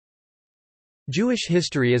Jewish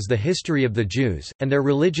history is the history of the Jews, and their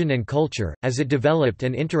religion and culture, as it developed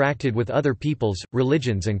and interacted with other peoples,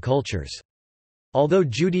 religions and cultures. Although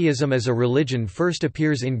Judaism as a religion first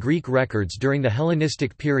appears in Greek records during the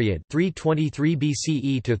Hellenistic period 323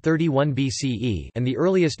 BCE to 31 BCE and the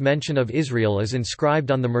earliest mention of Israel is inscribed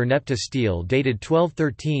on the Merneptah stele dated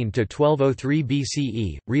 1213 to 1203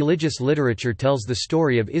 BCE, religious literature tells the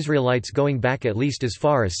story of Israelites going back at least as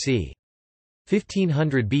far as c.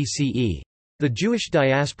 1500 BCE. The Jewish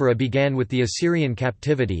diaspora began with the Assyrian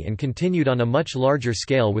captivity and continued on a much larger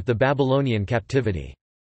scale with the Babylonian captivity.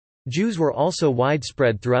 Jews were also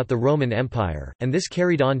widespread throughout the Roman Empire, and this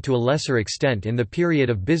carried on to a lesser extent in the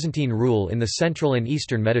period of Byzantine rule in the central and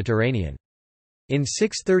eastern Mediterranean. In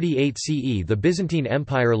 638 CE the Byzantine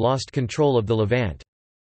Empire lost control of the Levant.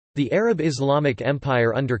 The Arab Islamic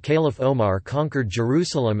Empire under Caliph Omar conquered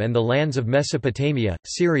Jerusalem and the lands of Mesopotamia,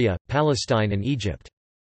 Syria, Palestine and Egypt.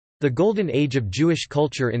 The Golden Age of Jewish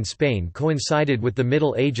culture in Spain coincided with the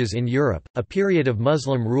Middle Ages in Europe, a period of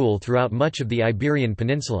Muslim rule throughout much of the Iberian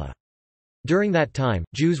Peninsula. During that time,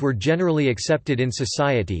 Jews were generally accepted in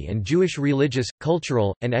society and Jewish religious,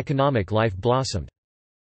 cultural, and economic life blossomed.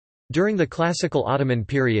 During the Classical Ottoman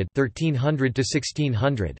period 1300 to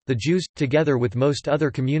 1600, the Jews, together with most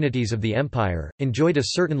other communities of the empire, enjoyed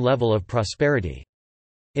a certain level of prosperity.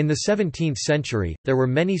 In the 17th century, there were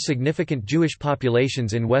many significant Jewish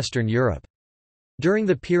populations in Western Europe. During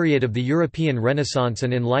the period of the European Renaissance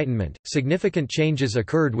and Enlightenment, significant changes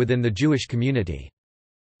occurred within the Jewish community.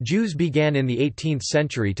 Jews began in the 18th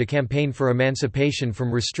century to campaign for emancipation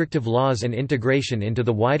from restrictive laws and integration into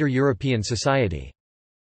the wider European society.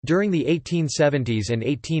 During the 1870s and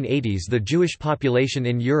 1880s the Jewish population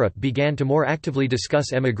in Europe began to more actively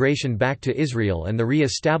discuss emigration back to Israel and the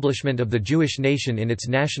re-establishment of the Jewish nation in its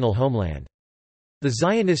national homeland. The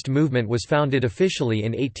Zionist movement was founded officially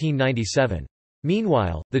in 1897.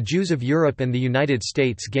 Meanwhile, the Jews of Europe and the United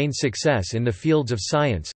States gained success in the fields of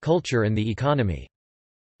science, culture and the economy.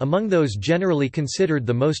 Among those generally considered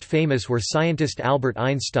the most famous were scientist Albert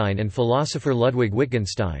Einstein and philosopher Ludwig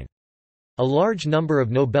Wittgenstein. A large number of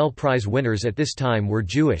Nobel Prize winners at this time were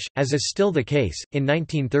Jewish, as is still the case. In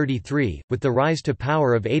 1933, with the rise to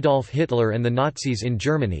power of Adolf Hitler and the Nazis in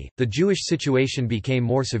Germany, the Jewish situation became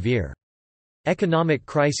more severe. Economic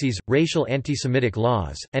crises, racial anti-Semitic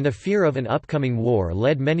laws, and a fear of an upcoming war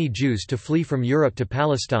led many Jews to flee from Europe to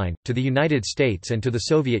Palestine, to the United States and to the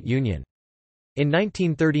Soviet Union. In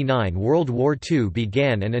 1939 World War II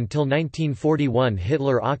began and until 1941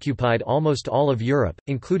 Hitler occupied almost all of Europe,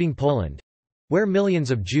 including Poland—where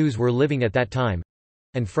millions of Jews were living at that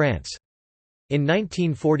time—and France. In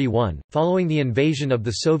 1941, following the invasion of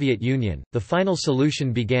the Soviet Union, the final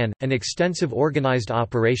solution began, an extensive organized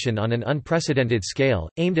operation on an unprecedented scale,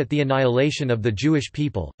 aimed at the annihilation of the Jewish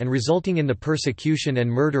people, and resulting in the persecution and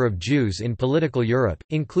murder of Jews in political Europe,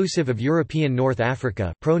 inclusive of European North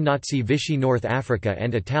Africa, pro-Nazi Vichy North Africa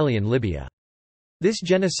and Italian Libya. This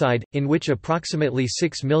genocide, in which approximately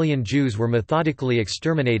 6 million Jews were methodically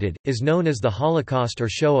exterminated, is known as the Holocaust or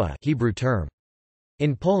Shoah Hebrew term.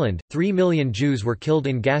 In Poland, 3 million Jews were killed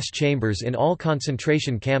in gas chambers in all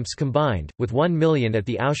concentration camps combined, with 1 million at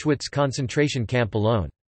the Auschwitz concentration camp alone.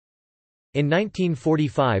 In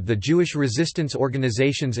 1945 the Jewish resistance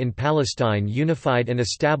organizations in Palestine unified and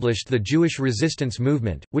established the Jewish resistance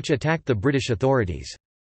movement, which attacked the British authorities.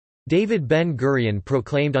 David Ben-Gurion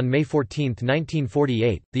proclaimed on May 14,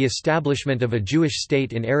 1948, the establishment of a Jewish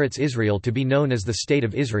state in Eretz Israel to be known as the State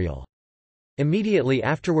of Israel. Immediately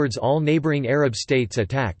afterwards all neighboring Arab states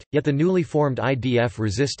attacked, yet the newly formed IDF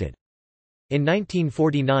resisted. In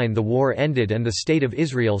 1949 the war ended and the State of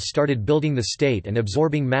Israel started building the state and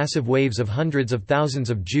absorbing massive waves of hundreds of thousands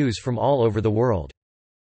of Jews from all over the world.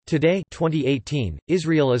 Today 2018,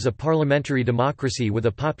 Israel is a parliamentary democracy with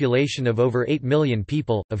a population of over 8 million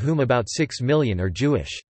people, of whom about 6 million are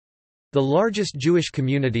Jewish. The largest Jewish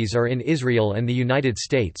communities are in Israel and the United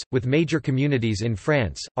States, with major communities in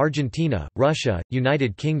France, Argentina, Russia,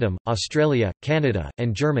 United Kingdom, Australia, Canada,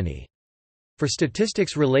 and Germany. For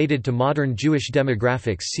statistics related to modern Jewish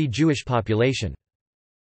demographics see Jewish population.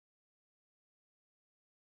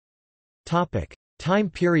 Time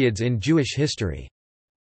periods in Jewish history.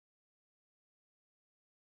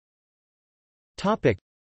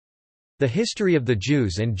 The history of the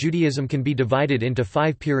Jews and Judaism can be divided into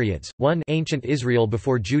 5 periods: 1 Ancient Israel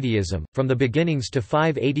before Judaism, from the beginnings to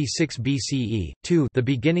 586 BCE, 2 the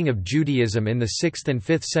beginning of Judaism in the 6th and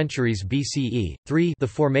 5th centuries BCE, 3 the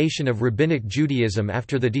formation of Rabbinic Judaism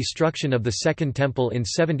after the destruction of the Second Temple in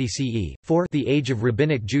 70 CE, 4 the Age of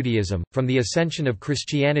Rabbinic Judaism, from the ascension of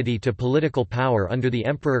Christianity to political power under the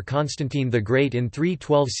Emperor Constantine the Great in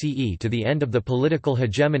 312 CE to the end of the political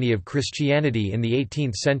hegemony of Christianity in the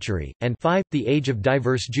 18th century, and 5. The Age of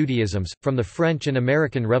Diverse Judaisms, from the French and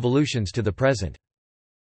American revolutions to the present.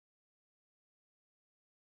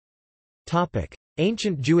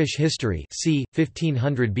 Ancient Jewish history c.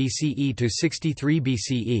 1500 BCE to 63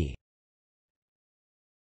 BCE.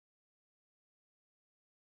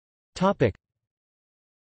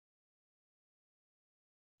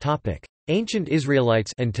 Ancient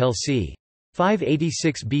Israelites until c.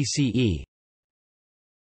 586 BCE.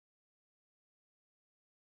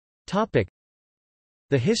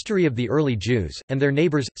 The history of the early Jews, and their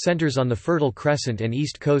neighbors, centers on the Fertile Crescent and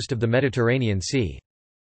east coast of the Mediterranean Sea.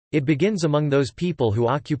 It begins among those people who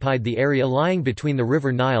occupied the area lying between the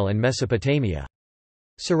River Nile and Mesopotamia.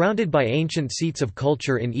 Surrounded by ancient seats of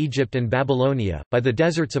culture in Egypt and Babylonia, by the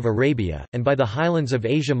deserts of Arabia, and by the highlands of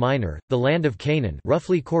Asia Minor, the land of Canaan,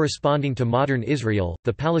 roughly corresponding to modern Israel,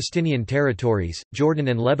 the Palestinian territories, Jordan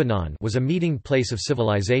and Lebanon, was a meeting place of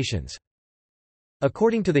civilizations.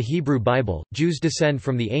 According to the Hebrew Bible, Jews descend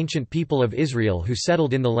from the ancient people of Israel who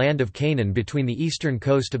settled in the land of Canaan between the eastern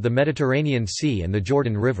coast of the Mediterranean Sea and the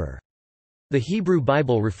Jordan River. The Hebrew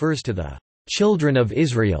Bible refers to the children of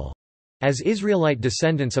Israel as Israelite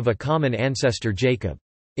descendants of a common ancestor Jacob.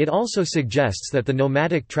 It also suggests that the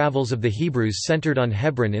nomadic travels of the Hebrews centered on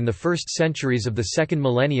Hebron in the first centuries of the second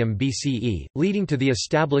millennium BCE, leading to the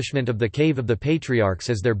establishment of the Cave of the Patriarchs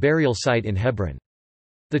as their burial site in Hebron.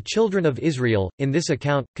 The children of Israel, in this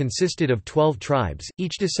account, consisted of 12 tribes,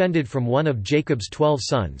 each descended from one of Jacob's 12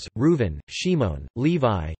 sons: Reuben, Shimon,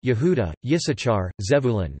 Levi, Yehuda, Yissachar,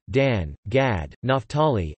 Zebulun, Dan, Gad,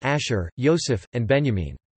 Naphtali, Asher, Yosef, and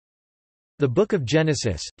Benjamin. The Book of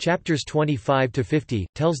Genesis, chapters 25–50,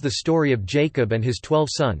 tells the story of Jacob and his 12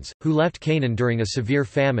 sons, who left Canaan during a severe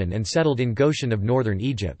famine and settled in Goshen of northern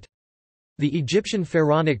Egypt. The Egyptian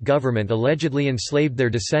pharaonic government allegedly enslaved their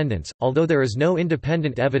descendants, although there is no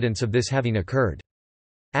independent evidence of this having occurred.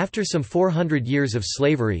 After some 400 years of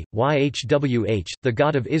slavery, Yhwh, the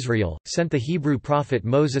God of Israel, sent the Hebrew prophet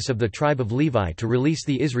Moses of the tribe of Levi to release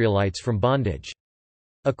the Israelites from bondage.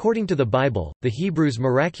 According to the Bible, the Hebrews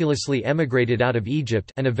miraculously emigrated out of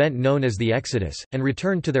Egypt, an event known as the Exodus, and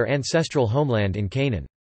returned to their ancestral homeland in Canaan.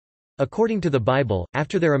 According to the Bible,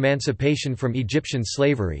 after their emancipation from Egyptian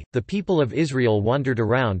slavery, the people of Israel wandered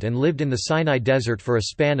around and lived in the Sinai Desert for a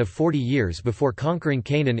span of 40 years before conquering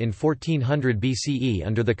Canaan in 1400 BCE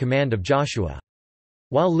under the command of Joshua.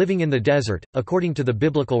 While living in the desert, according to the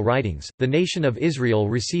biblical writings, the nation of Israel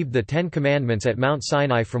received the Ten Commandments at Mount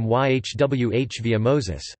Sinai from Yhwh via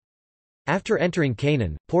Moses. After entering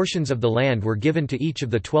Canaan, portions of the land were given to each of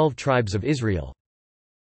the 12 tribes of Israel.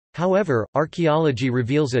 However, archaeology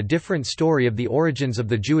reveals a different story of the origins of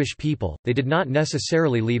the Jewish people. They did not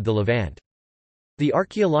necessarily leave the Levant. The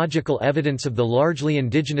archaeological evidence of the largely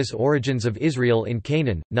indigenous origins of Israel in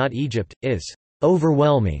Canaan, not Egypt, is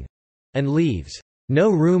overwhelming and leaves no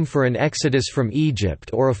room for an exodus from Egypt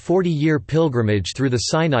or a 40-year pilgrimage through the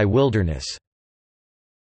Sinai wilderness.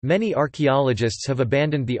 Many archaeologists have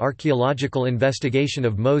abandoned the archaeological investigation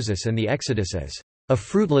of Moses and the Exodus as a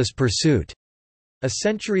fruitless pursuit. A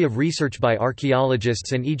century of research by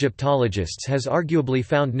archaeologists and Egyptologists has arguably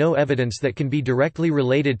found no evidence that can be directly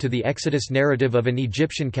related to the Exodus narrative of an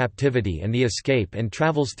Egyptian captivity and the escape and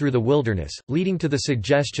travels through the wilderness, leading to the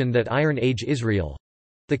suggestion that Iron Age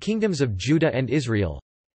Israel—the kingdoms of Judah and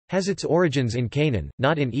Israel—has its origins in Canaan,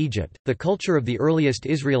 not in Egypt. The culture of the earliest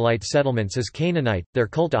Israelite settlements is Canaanite, their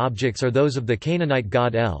cult objects are those of the Canaanite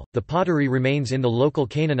god El, the pottery remains in the local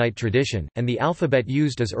Canaanite tradition, and the alphabet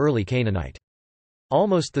used as early Canaanite.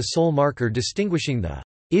 Almost the sole marker distinguishing the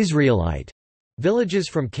Israelite villages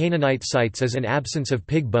from Canaanite sites is an absence of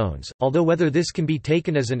pig bones, although whether this can be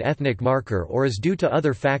taken as an ethnic marker or is due to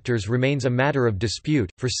other factors remains a matter of dispute.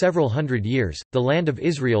 For several hundred years, the land of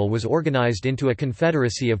Israel was organized into a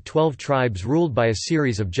confederacy of 12 tribes ruled by a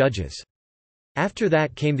series of judges. After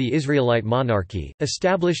that came the Israelite monarchy,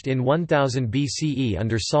 established in 1000 BCE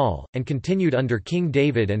under Saul, and continued under King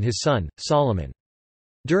David and his son, Solomon.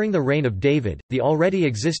 During the reign of David, the already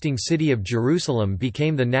existing city of Jerusalem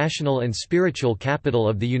became the national and spiritual capital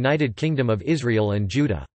of the United Kingdom of Israel and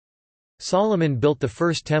Judah. Solomon built the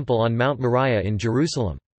first temple on Mount Moriah in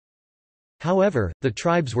Jerusalem. However, the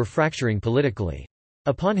tribes were fracturing politically.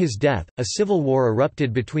 Upon his death, a civil war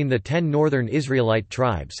erupted between the 10 northern Israelite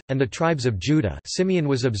tribes, and the tribes of Judah. Simeon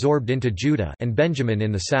was absorbed into Judah and Benjamin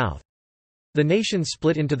in the south. The nation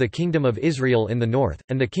split into the Kingdom of Israel in the north,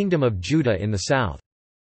 and the Kingdom of Judah in the south.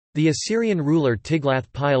 The Assyrian ruler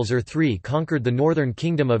Tiglath-Pileser III conquered the northern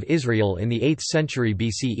Kingdom of Israel in the 8th century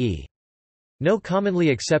BCE. No commonly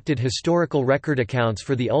accepted historical record accounts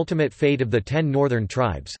for the ultimate fate of the 10 northern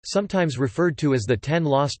tribes, sometimes referred to as the 10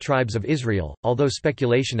 lost tribes of Israel, although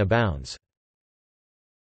speculation abounds.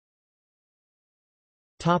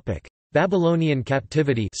 Babylonian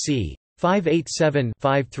captivity c.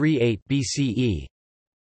 587–538 BCE.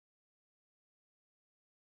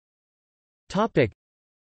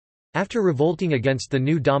 After revolting against the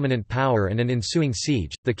new dominant power and an ensuing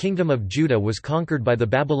siege, the Kingdom of Judah was conquered by the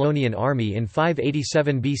Babylonian army in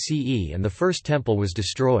 587 BCE and the First Temple was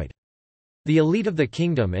destroyed. The elite of the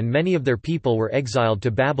kingdom and many of their people were exiled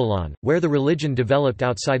to Babylon, where the religion developed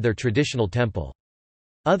outside their traditional temple.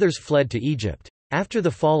 Others fled to Egypt. After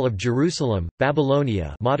the fall of Jerusalem,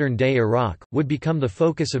 Babylonia, modern-day Iraq, would become the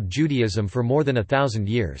focus of Judaism for more than 1,000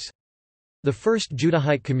 years. The first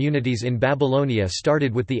Judahite communities in Babylonia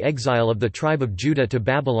started with the exile of the tribe of Judah to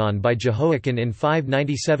Babylon by Jehoiakim in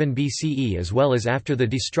 597 BCE as well as after the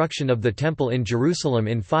destruction of the Temple in Jerusalem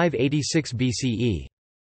in 586 BCE.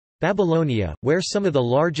 Babylonia, where some of the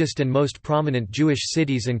largest and most prominent Jewish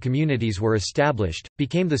cities and communities were established,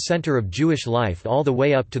 became the center of Jewish life all the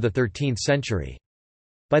way up to the 13th century.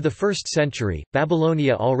 By the 1st century,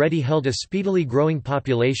 Babylonia already held a speedily growing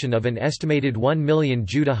population of an estimated 1 million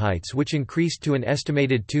Judahites, which increased to an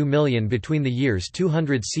estimated 2 million between the years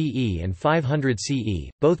 200 CE and 500 CE,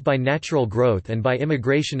 both by natural growth and by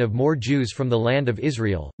immigration of more Jews from the land of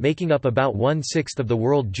Israel, making up about 1/6 of the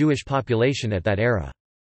world Jewish population at that era.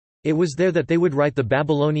 It was there that they would write the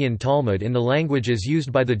Babylonian Talmud in the languages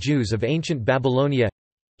used by the Jews of ancient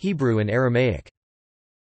Babylonia—Hebrew and Aramaic.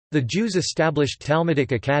 The Jews established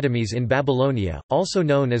Talmudic academies in Babylonia, also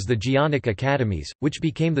known as the Geonic Academies, which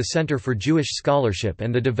became the center for Jewish scholarship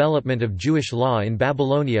and the development of Jewish law in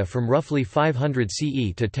Babylonia from roughly 500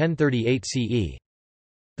 CE to 1038 CE.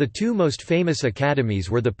 The two most famous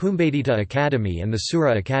academies were the Pumbedita Academy and the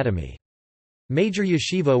Sura Academy. Major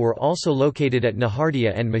yeshiva were also located at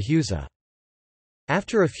Nehardea and Mehuza.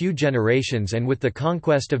 After a few generations and with the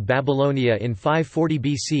conquest of Babylonia in 540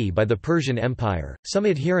 BC by the Persian Empire, some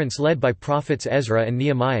adherents led by prophets Ezra and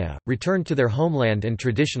Nehemiah, returned to their homeland and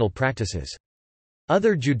traditional practices.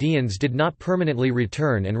 Other Judeans did not permanently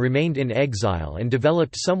return and remained in exile and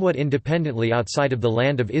developed somewhat independently outside of the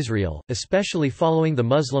land of Israel, especially following the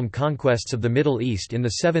Muslim conquests of the Middle East in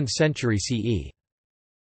the 7th century CE.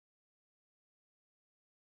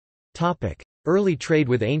 Early trade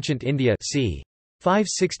with ancient India c.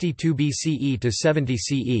 562 BCE to 70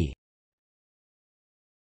 CE.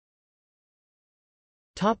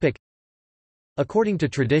 According to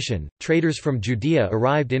tradition, traders from Judea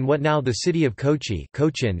arrived in what now the city of Kochi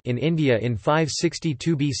Cochin in India in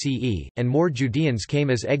 562 BCE, and more Judeans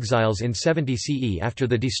came as exiles in 70 CE after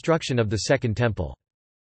the destruction of the Second Temple.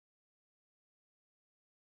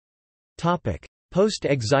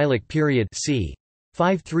 Post-exilic period c.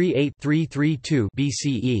 538–332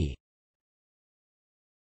 BCE.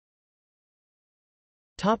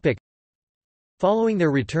 Following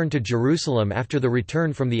their return to Jerusalem after the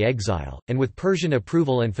return from the exile, and with Persian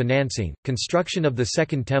approval and financing, construction of the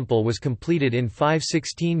Second Temple was completed in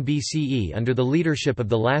 516 BCE under the leadership of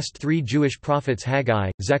the last three Jewish prophets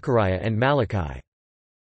Haggai, Zechariah and Malachi.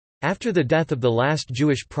 After the death of the last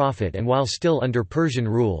Jewish prophet and while still under Persian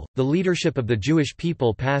rule, the leadership of the Jewish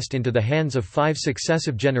people passed into the hands of 5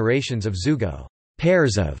 successive generations of Zugo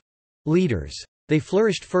pairs of leaders. They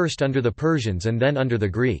flourished first under the Persians and then under the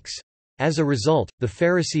Greeks. As a result, the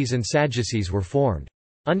Pharisees and Sadducees were formed.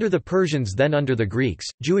 Under the Persians then under the Greeks,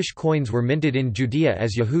 Jewish coins were minted in Judea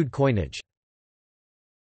as Yehud coinage.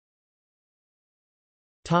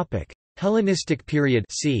 Hellenistic period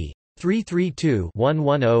c.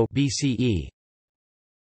 332–110 BCE.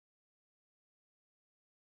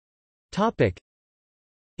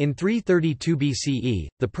 In 332 BCE,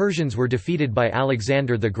 the Persians were defeated by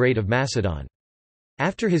Alexander the Great of Macedon.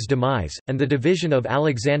 After his demise, and the division of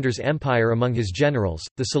Alexander's empire among his generals,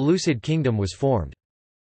 the Seleucid kingdom was formed.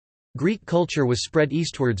 Greek culture was spread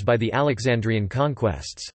eastwards by the Alexandrian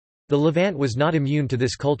conquests. The Levant was not immune to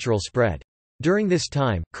this cultural spread. During this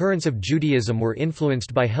time, currents of Judaism were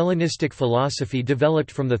influenced by Hellenistic philosophy developed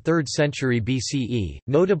from the 3rd century BCE,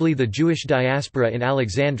 notably the Jewish diaspora in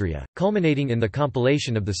Alexandria, culminating in the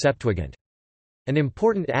compilation of the Septuagint. An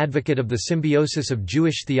important advocate of the symbiosis of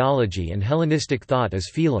Jewish theology and Hellenistic thought is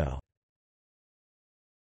Philo.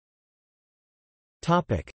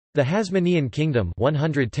 The Hasmonean Kingdom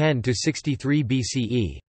 110 to 63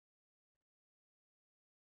 BCE.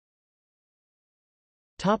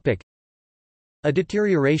 A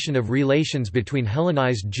deterioration of relations between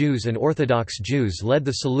Hellenized Jews and Orthodox Jews led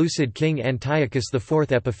the Seleucid king Antiochus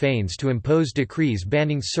IV Epiphanes to impose decrees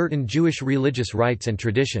banning certain Jewish religious rites and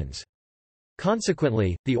traditions.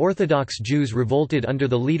 Consequently, the Orthodox Jews revolted under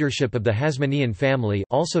the leadership of the Hasmonean family,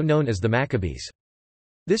 also known as the Maccabees.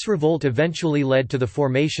 This revolt eventually led to the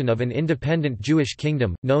formation of an independent Jewish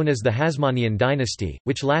kingdom, known as the Hasmonean dynasty,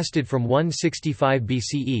 which lasted from 165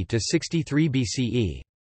 BCE to 63 BCE.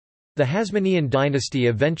 The Hasmonean dynasty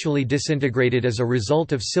eventually disintegrated as a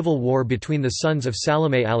result of civil war between the sons of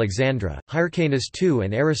Salome Alexandra, Hyrcanus II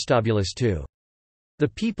and Aristobulus II. The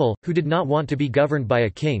people, who did not want to be governed by a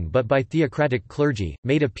king but by theocratic clergy,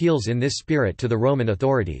 made appeals in this spirit to the Roman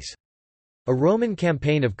authorities. A Roman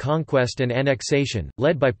campaign of conquest and annexation,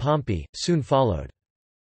 led by Pompey, soon followed.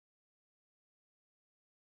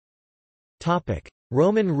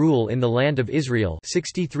 Roman rule in the Land of Israel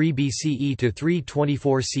 63 BCE to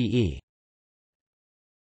 324 CE.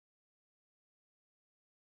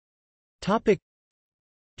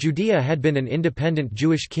 Judea had been an independent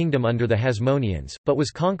Jewish kingdom under the Hasmoneans, but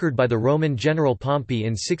was conquered by the Roman general Pompey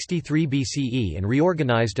in 63 BCE and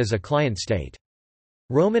reorganized as a client state.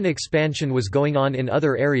 Roman expansion was going on in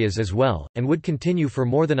other areas as well, and would continue for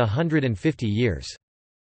more than 150 years.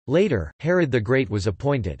 Later, Herod the Great was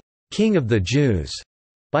appointed King of the Jews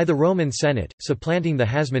by the Roman Senate, supplanting the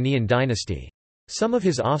Hasmonean dynasty. Some of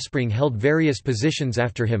his offspring held various positions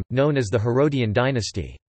after him, known as the Herodian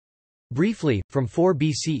dynasty. Briefly, from 4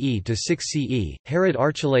 BCE to 6 CE, Herod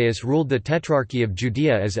Archelaus ruled the Tetrarchy of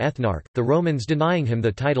Judea as ethnarch, the Romans denying him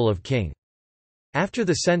the title of king. After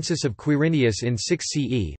the census of Quirinius in 6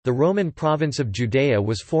 CE, the Roman province of Judea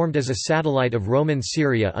was formed as a satellite of Roman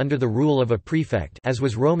Syria under the rule of a prefect, as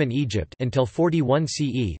was Roman Egypt, until 41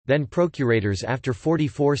 CE, then procurators after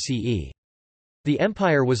 44 CE. The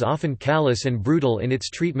empire was often callous and brutal in its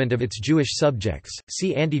treatment of its Jewish subjects.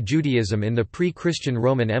 See anti-Judaism in the pre-Christian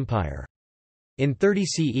Roman Empire. In 30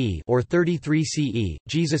 CE or 33 CE,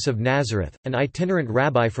 Jesus of Nazareth, an itinerant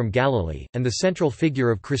rabbi from Galilee, and the central figure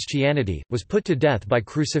of Christianity, was put to death by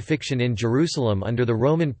crucifixion in Jerusalem under the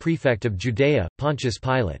Roman prefect of Judea, Pontius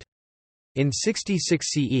Pilate. In 66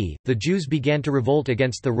 CE, the Jews began to revolt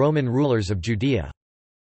against the Roman rulers of Judea.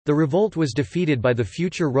 The revolt was defeated by the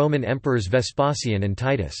future Roman emperors Vespasian and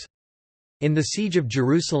Titus. In the siege of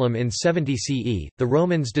Jerusalem in 70 CE, the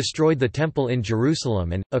Romans destroyed the temple in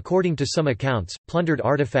Jerusalem and, according to some accounts, plundered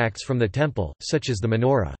artifacts from the temple, such as the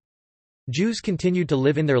menorah. Jews continued to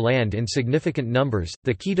live in their land in significant numbers,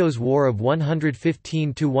 the Kitos War of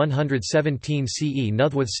 115–117 CE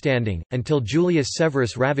notwithstanding, until Julius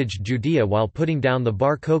Severus ravaged Judea while putting down the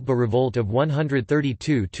Bar Kokhba revolt of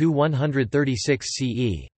 132–136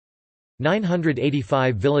 CE.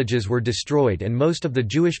 985 villages were destroyed and most of the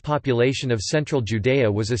Jewish population of central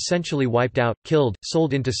Judea was essentially wiped out, killed,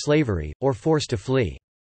 sold into slavery, or forced to flee.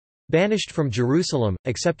 Banished from Jerusalem,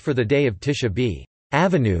 except for the day of Tisha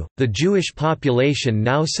B'Av, the Jewish population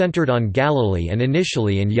now centered on Galilee and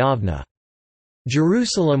initially in Yavna.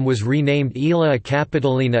 Jerusalem was renamed Aelia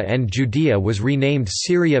Capitolina and Judea was renamed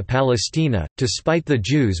Syria Palestina, to spite the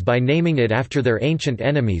Jews by naming it after their ancient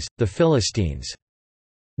enemies, the Philistines.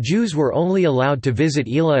 Jews were only allowed to visit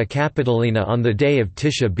Aelia Capitolina on the day of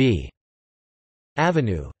Tisha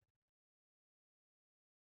B'Av.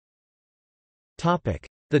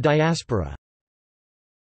 The diaspora.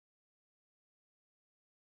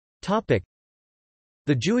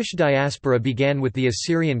 The Jewish diaspora began with the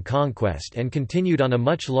Assyrian conquest and continued on a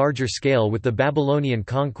much larger scale with the Babylonian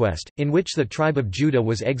conquest, in which the tribe of Judah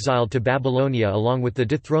was exiled to Babylonia along with the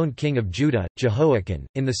dethroned king of Judah, Jehoiakim,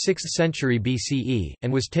 in the 6th century BCE,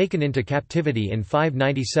 and was taken into captivity in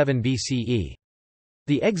 597 BCE.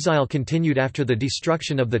 The exile continued after the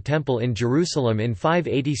destruction of the Temple in Jerusalem in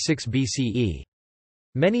 586 BCE.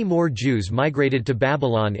 Many more Jews migrated to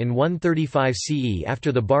Babylon in 135 CE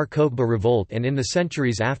after the Bar Kokhba revolt and in the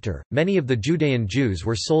centuries after, many of the Judean Jews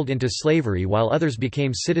were sold into slavery while others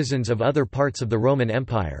became citizens of other parts of the Roman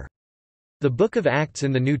Empire. The Book of Acts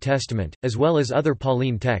in the New Testament, as well as other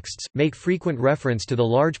Pauline texts, make frequent reference to the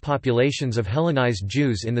large populations of Hellenized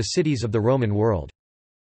Jews in the cities of the Roman world.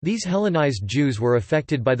 These Hellenized Jews were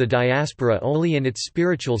affected by the diaspora only in its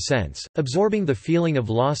spiritual sense, absorbing the feeling of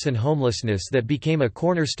loss and homelessness that became a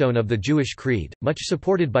cornerstone of the Jewish creed, much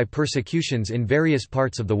supported by persecutions in various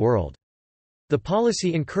parts of the world. The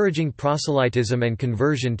policy encouraging proselytism and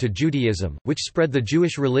conversion to Judaism, which spread the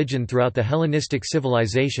Jewish religion throughout the Hellenistic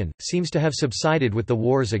civilization, seems to have subsided with the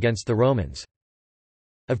wars against the Romans.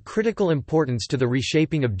 Of critical importance to the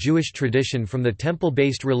reshaping of Jewish tradition from the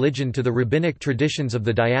temple-based religion to the rabbinic traditions of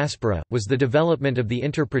the diaspora, was the development of the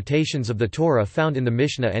interpretations of the Torah found in the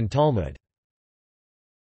Mishnah and Talmud.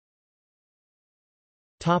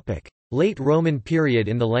 Late Roman period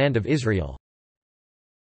in the Land of Israel.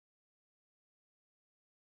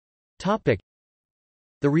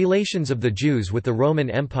 The relations of the Jews with the Roman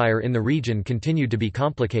Empire in the region continued to be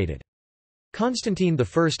complicated. Constantine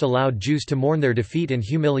I allowed Jews to mourn their defeat and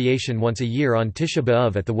humiliation once a year on Tisha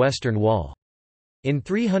B'Av at the Western Wall. In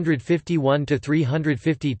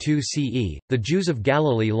 351–352 CE, the Jews of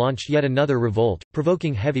Galilee launched yet another revolt,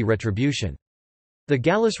 provoking heavy retribution. The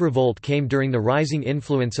Gallus Revolt came during the rising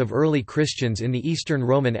influence of early Christians in the Eastern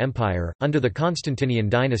Roman Empire, under the Constantinian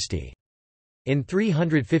dynasty. In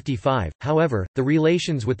 355, however, the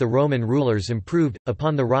relations with the Roman rulers improved,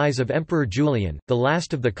 upon the rise of Emperor Julian, the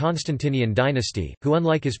last of the Constantinian dynasty, who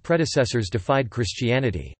unlike his predecessors defied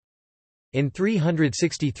Christianity. In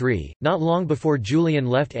 363, not long before Julian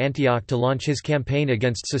left Antioch to launch his campaign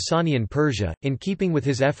against Sasanian Persia, in keeping with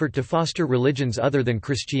his effort to foster religions other than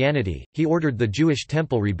Christianity, he ordered the Jewish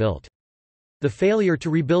temple rebuilt. The failure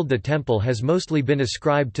to rebuild the temple has mostly been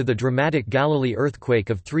ascribed to the dramatic Galilee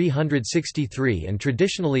earthquake of 363 and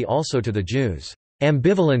traditionally also to the Jews'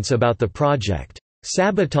 ambivalence about the project.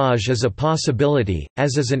 Sabotage is a possibility,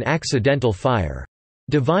 as is an accidental fire.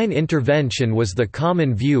 Divine intervention was the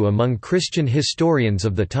common view among Christian historians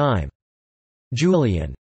of the time.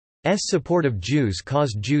 Julian's support of Jews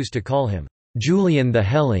caused Jews to call him Julian the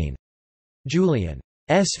Hellene. Julian's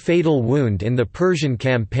fatal wound in the Persian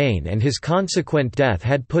campaign and his consequent death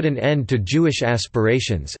had put an end to Jewish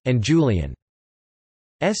aspirations, and Julian's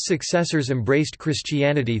successors embraced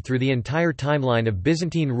Christianity through the entire timeline of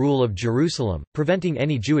Byzantine rule of Jerusalem, preventing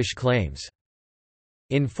any Jewish claims.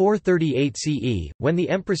 In 438 CE, when the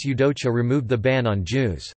Empress Eudocia removed the ban on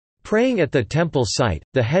Jews praying at the temple site,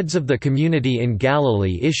 the heads of the community in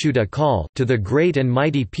Galilee issued a call to the great and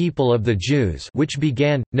mighty people of the Jews, which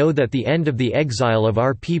began, "Know that the end of the exile of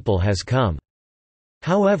our people has come."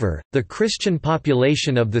 However, the Christian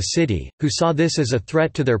population of the city, who saw this as a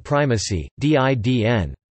threat to their primacy,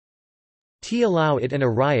 didn't allow it, and a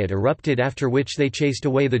riot erupted, after which they chased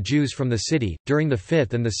away the Jews from the city. During the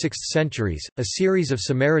 5th and the 6th centuries, a series of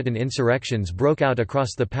Samaritan insurrections broke out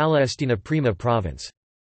across the Palestina Prima province.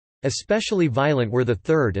 Especially violent were the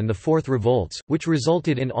Third and the Fourth Revolts, which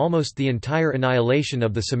resulted in almost the entire annihilation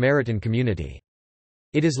of the Samaritan community.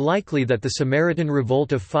 It is likely that the Samaritan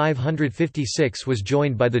Revolt of 556 was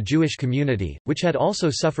joined by the Jewish community, which had also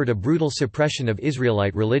suffered a brutal suppression of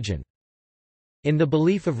Israelite religion. In the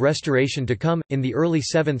belief of restoration to come, in the early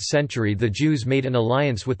 7th century the Jews made an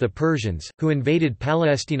alliance with the Persians, who invaded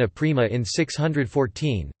Palestina Prima in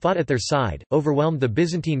 614, fought at their side, overwhelmed the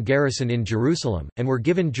Byzantine garrison in Jerusalem, and were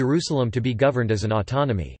given Jerusalem to be governed as an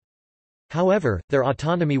autonomy. However, their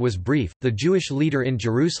autonomy was brief. The Jewish leader in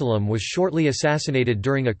Jerusalem was shortly assassinated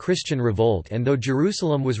during a Christian revolt, and though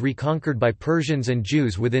Jerusalem was reconquered by Persians and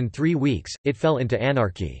Jews within 3 weeks, it fell into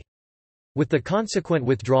anarchy. With the consequent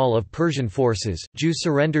withdrawal of Persian forces, Jews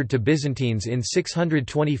surrendered to Byzantines in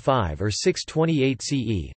 625 or 628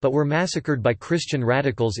 CE, but were massacred by Christian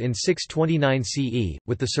radicals in 629 CE,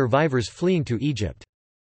 with the survivors fleeing to Egypt.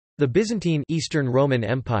 The Byzantine Eastern Roman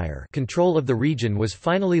Empire control of the region was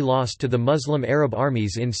finally lost to the Muslim Arab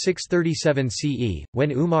armies in 637 CE,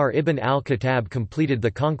 when Umar ibn al-Khattab completed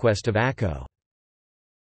the conquest of Akko.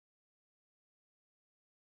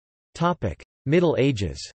 Middle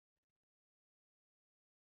Ages.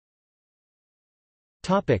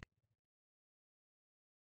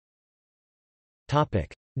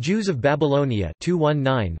 Jews of Babylonia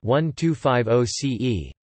 219–1250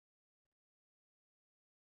 CE.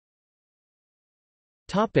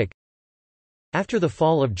 After the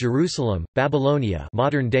fall of Jerusalem, Babylonia,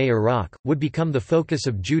 modern-day Iraq, would become the focus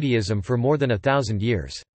of Judaism for more than 1,000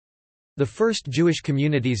 years. The first Jewish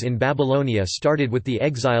communities in Babylonia started with the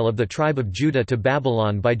exile of the tribe of Judah to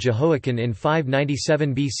Babylon by Jehoiakim in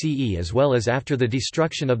 597 BCE, as well as after the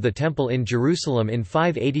destruction of the Temple in Jerusalem in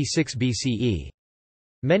 586 BCE.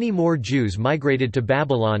 Many more Jews migrated to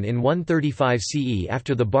Babylon in 135 CE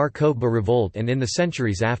after the Bar Kokhba revolt and in the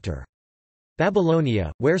centuries after.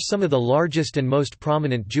 Babylonia, where some of the largest and most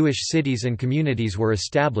prominent Jewish cities and communities were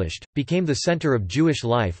established, became the center of Jewish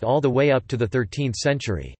life all the way up to the 13th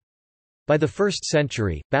century. By the 1st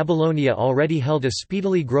century, Babylonia already held a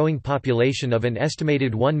speedily growing population of an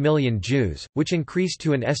estimated 1 million Jews, which increased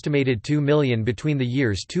to an estimated 2 million between the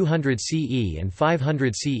years 200 CE and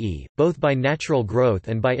 500 CE, both by natural growth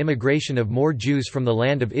and by immigration of more Jews from the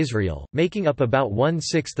land of Israel, making up about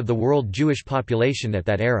 1/6 of the world Jewish population at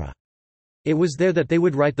that era. It was there that they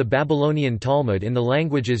would write the Babylonian Talmud in the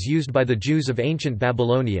languages used by the Jews of ancient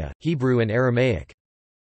Babylonia, Hebrew and Aramaic.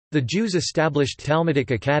 The Jews established Talmudic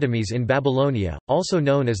academies in Babylonia, also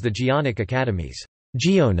known as the Geonic academies,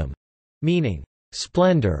 Geonim, meaning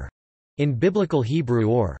splendor in Biblical Hebrew,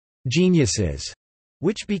 or geniuses,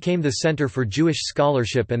 which became the center for Jewish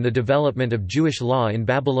scholarship and the development of Jewish law in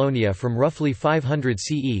Babylonia from roughly 500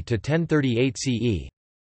 CE to 1038 CE.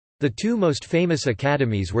 The two most famous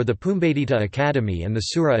academies were the Pumbedita Academy and the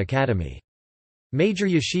Sura Academy. Major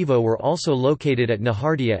yeshiva were also located at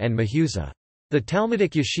Nehardea and Mehuza. The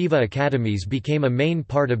Talmudic yeshiva academies became a main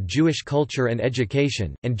part of Jewish culture and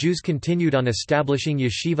education, and Jews continued on establishing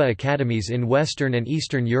yeshiva academies in Western and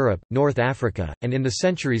Eastern Europe, North Africa, and in the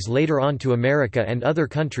centuries later on to America and other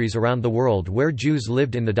countries around the world where Jews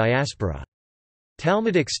lived in the diaspora.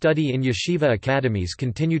 Talmudic study in yeshiva academies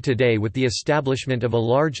continue today with the establishment of a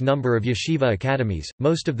large number of yeshiva academies,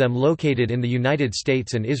 most of them located in the United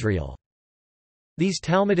States and Israel. These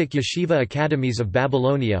Talmudic yeshiva academies of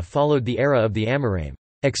Babylonia followed the era of the Amoraim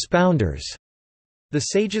expounders, the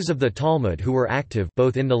sages of the Talmud who were active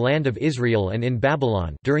both in the land of Israel and in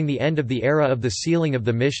Babylon during the end of the era of the sealing of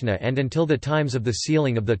the Mishnah and until the times of the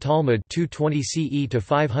sealing of the Talmud 220 CE to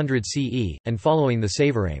 500 CE, and following the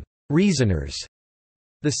Savoraim reasoners.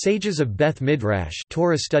 The sages of Beth Midrash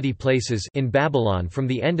Torah study places in Babylon from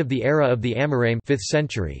the end of the era of the Amoraim 5th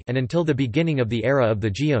century and until the beginning of the era of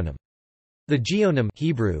the Geonim. The Geonim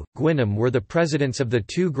Hebrew, Gwinim were the presidents of the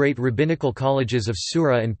two great rabbinical colleges of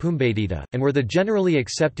Sura and Pumbedita, and were the generally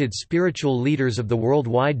accepted spiritual leaders of the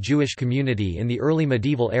worldwide Jewish community in the early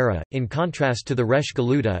medieval era, in contrast to the Resh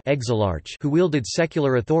Galuta exilarch who wielded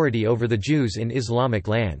secular authority over the Jews in Islamic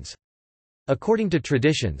lands. According to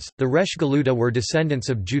traditions, the Resh Galuta were descendants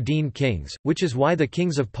of Judean kings, which is why the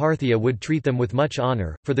kings of Parthia would treat them with much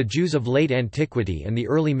honor. For the Jews of late antiquity and the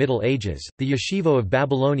early Middle Ages, the yeshiva of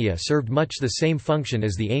Babylonia served much the same function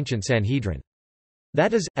as the ancient Sanhedrin.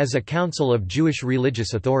 That is, as a council of Jewish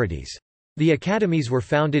religious authorities. The academies were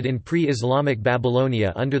founded in pre-Islamic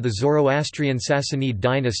Babylonia under the Zoroastrian Sassanid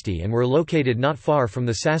dynasty and were located not far from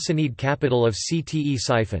the Sassanid capital of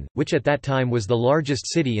Ctesiphon, which at that time was the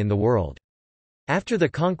largest city in the world. After the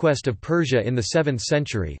conquest of Persia in the 7th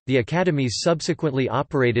century, the academies subsequently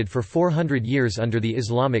operated for 400 years under the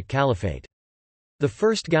Islamic Caliphate. The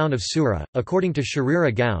first Gaon of Sura, according to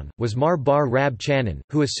Sharira Gaon, was Mar Bar Rab Channon,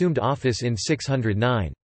 who assumed office in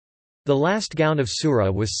 609. The last Gaon of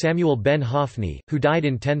Sura was Samuel ben Hophni, who died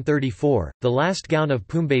in 1034. The last Gaon of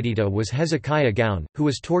Pumbedita was Hezekiah Gaon, who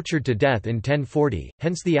was tortured to death in 1040,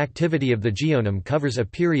 hence the activity of the Geonim covers a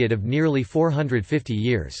period of nearly 450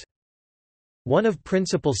 years. One of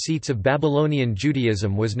principal seats of Babylonian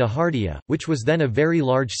Judaism was Nehardea, which was then a very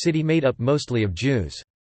large city made up mostly of Jews.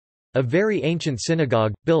 A very ancient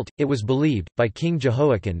synagogue, built, it was believed, by King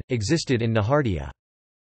Jehoiakim, existed in Nehardea.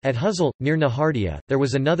 At Huzal, near Nehardea, there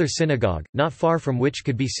was another synagogue, not far from which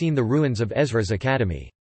could be seen the ruins of Ezra's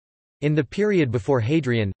academy. In the period before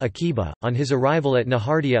Hadrian, Akiba, on his arrival at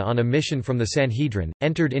Nehardea on a mission from the Sanhedrin,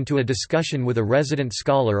 entered into a discussion with a resident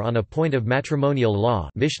scholar on a point of matrimonial law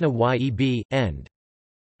Mishnah Yeb, End.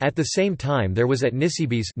 At the same time there was at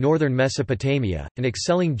Nisibis northern Mesopotamia, an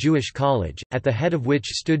excelling Jewish college, at the head of which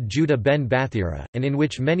stood Judah ben Bathira, and in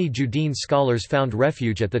which many Judean scholars found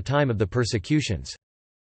refuge at the time of the persecutions.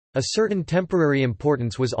 A certain temporary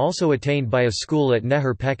importance was also attained by a school at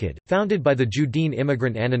Neher Pekod, founded by the Judean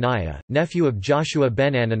immigrant Ananiah, nephew of Joshua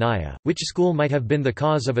ben Ananiah, which school might have been the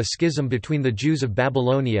cause of a schism between the Jews of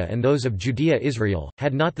Babylonia and those of Judea-Israel,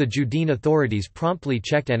 had not the Judean authorities promptly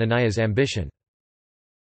checked Ananiah's ambition.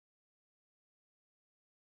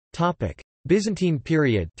 Byzantine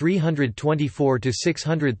period 324 to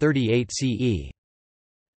 638 CE.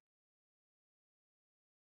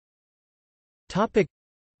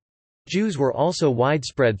 Jews were also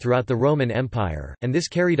widespread throughout the Roman Empire, and this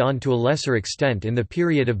carried on to a lesser extent in the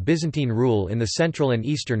period of Byzantine rule in the central and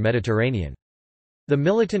eastern Mediterranean. The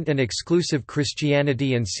militant and exclusive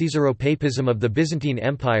Christianity and Caesaropapism of the Byzantine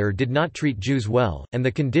Empire did not treat Jews well, and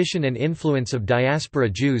the condition and influence of diaspora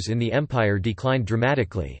Jews in the empire declined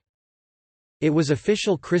dramatically. It was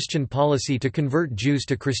official Christian policy to convert Jews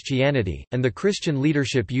to Christianity, and the Christian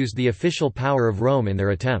leadership used the official power of Rome in their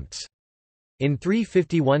attempts. In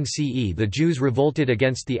 351 CE the Jews revolted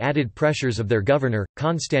against the added pressures of their governor,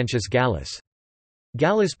 Constantius Gallus.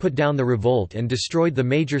 Gallus put down the revolt and destroyed the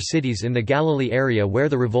major cities in the Galilee area where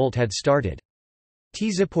the revolt had started.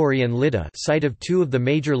 Tzippori and Lydda, site of two of the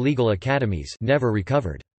major legal academies, never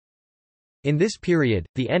recovered. In this period,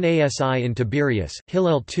 the Nasi in Tiberias,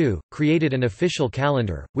 Hillel II, created an official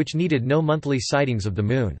calendar, which needed no monthly sightings of the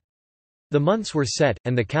moon. The months were set,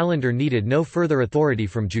 and the calendar needed no further authority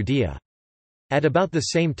from Judea. At about the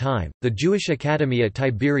same time, the Jewish Academy at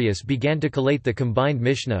Tiberias began to collate the combined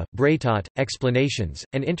Mishnah, Braytot, explanations,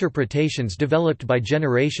 and interpretations developed by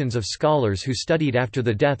generations of scholars who studied after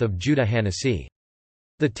the death of Judah Hanasi.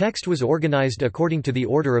 The text was organized according to the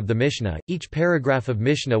order of the Mishnah. Each paragraph of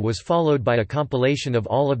Mishnah was followed by a compilation of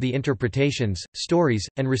all of the interpretations, stories,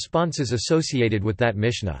 and responses associated with that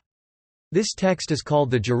Mishnah. This text is called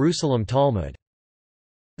the Jerusalem Talmud.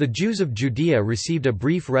 The Jews of Judea received a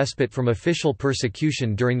brief respite from official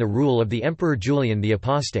persecution during the rule of the Emperor Julian the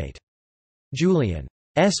Apostate. Julian's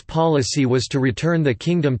policy was to return the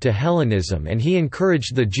kingdom to Hellenism, and he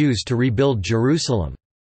encouraged the Jews to rebuild Jerusalem.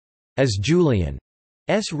 As Julian's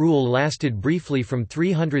rule lasted briefly from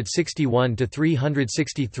 361 to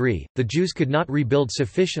 363, the Jews could not rebuild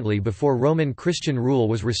sufficiently before Roman Christian rule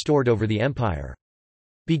was restored over the empire.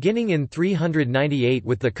 Beginning in 398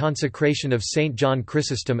 with the consecration of Saint John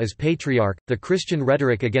Chrysostom as Patriarch, the Christian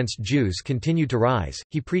rhetoric against Jews continued to rise.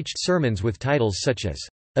 He preached sermons with titles such as,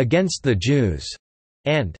 "Against the Jews,"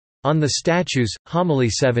 and "On the Statues,"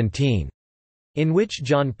 Homily 17, in which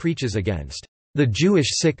John preaches against the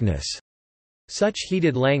Jewish sickness. Such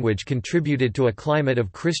heated language contributed to a climate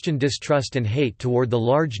of Christian distrust and hate toward the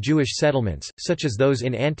large Jewish settlements, such as those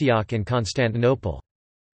in Antioch and Constantinople.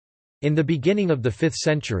 In the beginning of the 5th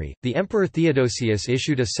century, the Emperor Theodosius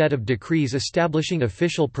issued a set of decrees establishing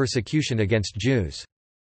official persecution against Jews.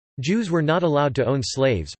 Jews were not allowed to own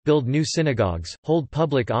slaves, build new synagogues, hold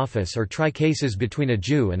public office, or try cases between a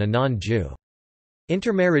Jew and a non-Jew.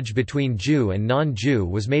 Intermarriage between Jew and non-Jew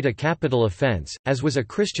was made a capital offense, as was a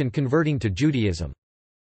Christian converting to Judaism.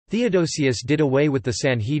 Theodosius did away with the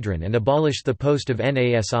Sanhedrin and abolished the post of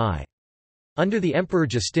Nasi. Under the Emperor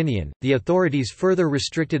Justinian, the authorities further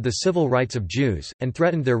restricted the civil rights of Jews, and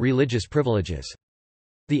threatened their religious privileges.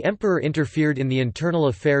 The emperor interfered in the internal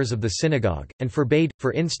affairs of the synagogue, and forbade,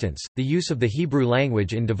 for instance, the use of the Hebrew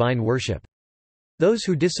language in divine worship. Those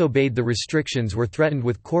who disobeyed the restrictions were threatened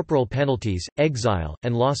with corporal penalties, exile,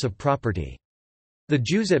 and loss of property. The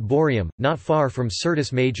Jews at Boreum, not far from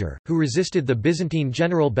Syrtis Major, who resisted the Byzantine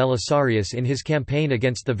general Belisarius in his campaign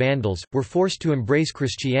against the Vandals, were forced to embrace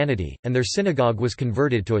Christianity, and their synagogue was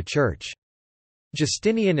converted to a church.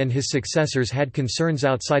 Justinian and his successors had concerns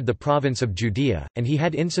outside the province of Judea, and he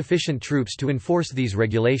had insufficient troops to enforce these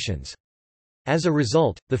regulations. As a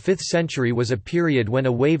result, the 5th century was a period when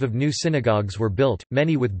a wave of new synagogues were built,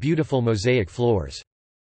 many with beautiful mosaic floors.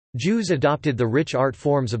 Jews adopted the rich art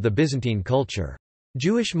forms of the Byzantine culture.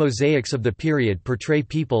 Jewish mosaics of the period portray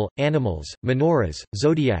people, animals, menorahs,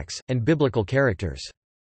 zodiacs, and biblical characters.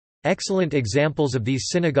 Excellent examples of these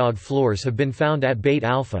synagogue floors have been found at Beit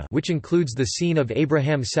Alpha, which includes the scene of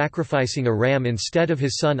Abraham sacrificing a ram instead of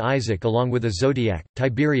his son Isaac along with a zodiac,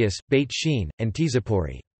 Tiberias, Beit Shean, and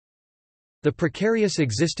Tzipori. The precarious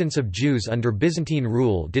existence of Jews under Byzantine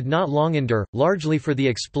rule did not long endure, largely for the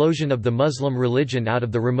explosion of the Muslim religion out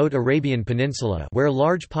of the remote Arabian Peninsula where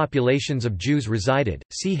large populations of Jews resided.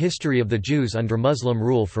 See History of the Jews under Muslim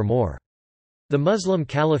rule for more. The Muslim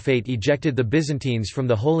Caliphate ejected the Byzantines from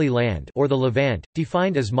the Holy Land or the Levant,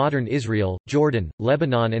 defined as modern Israel, Jordan,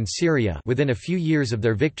 Lebanon and Syria within a few years of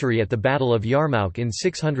their victory at the Battle of Yarmouk in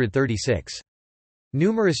 636.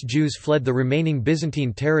 Numerous Jews fled the remaining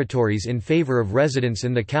Byzantine territories in favor of residence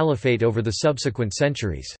in the Caliphate over the subsequent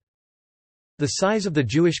centuries. The size of the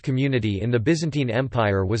Jewish community in the Byzantine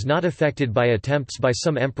Empire was not affected by attempts by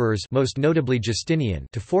some emperors, most notably Justinian,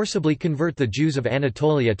 to forcibly convert the Jews of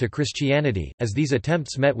Anatolia to Christianity, as these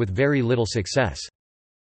attempts met with very little success.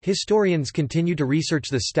 Historians continue to research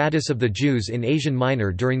the status of the Jews in Asia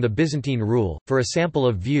Minor during the Byzantine rule. For a sample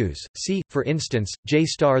of views, see, for instance, J.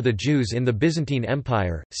 The Jews in the Byzantine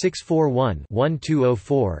Empire,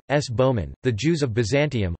 641-1204, S. Bowman, The Jews of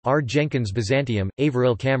Byzantium, R. Jenkins Byzantium,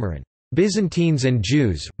 Averill Cameron. Byzantines and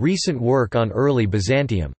Jews, Recent Work on Early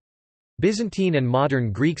Byzantium. Byzantine and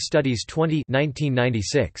Modern Greek Studies 20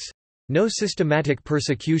 1996. No systematic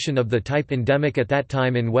persecution of the type endemic at that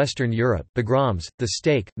time in Western Europe, pogroms, the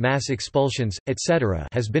stake, mass expulsions, etc.,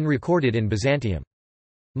 has been recorded in Byzantium.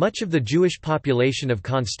 Much of the Jewish population of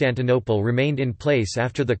Constantinople remained in place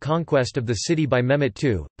after the conquest of the city by Mehmet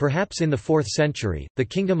II. Perhaps in the 4th century, the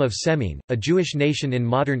Kingdom of Semine, a Jewish nation in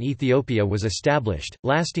modern Ethiopia, was established,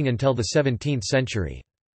 lasting until the 17th century.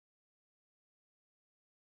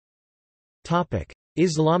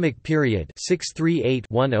 Islamic period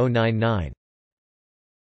 638-1099.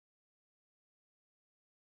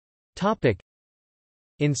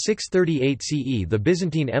 In 638 CE the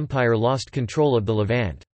Byzantine Empire lost control of the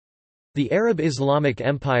Levant. The Arab Islamic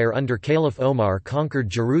Empire under Caliph Omar conquered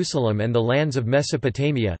Jerusalem and the lands of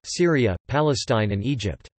Mesopotamia, Syria, Palestine and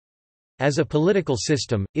Egypt. As a political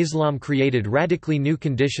system, Islam created radically new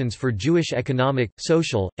conditions for Jewish economic,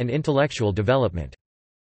 social, and intellectual development.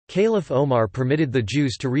 Caliph Omar permitted the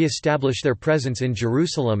Jews to re-establish their presence in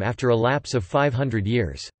Jerusalem after a lapse of 500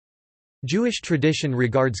 years. Jewish tradition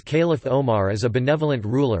regards Caliph Omar as a benevolent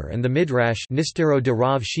ruler, and the Midrash Nistero de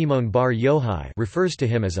Rav Shimon bar Yochai refers to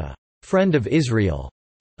him as a friend of Israel.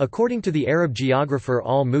 According to the Arab geographer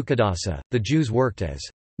al-Muqaddasi, the Jews worked as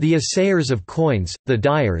the assayers of coins, the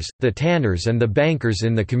dyers, the tanners and the bankers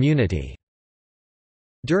in the community.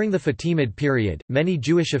 During the Fatimid period, many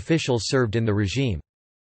Jewish officials served in the regime.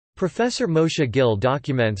 Professor Moshe Gil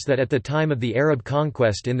documents that at the time of the Arab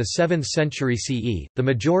conquest in the 7th century CE, the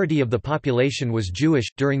majority of the population was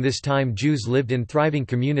Jewish. During this time, Jews lived in thriving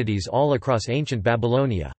communities all across ancient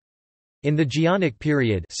Babylonia. In the Geonic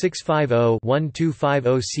period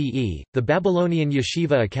 650–1250 CE, the Babylonian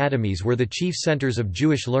yeshiva academies were the chief centers of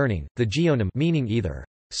Jewish learning, the Geonim meaning either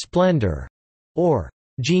splendor or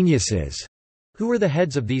geniuses, who were the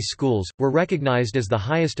heads of these schools, were recognized as the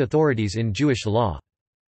highest authorities in Jewish law.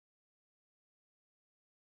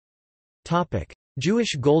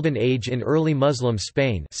 Jewish Golden Age in early Muslim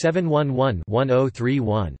Spain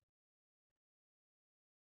 711–1031.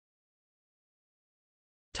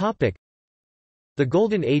 The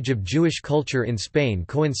Golden Age of Jewish culture in Spain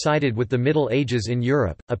coincided with the Middle Ages in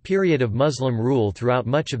Europe, a period of Muslim rule throughout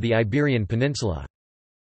much of the Iberian Peninsula.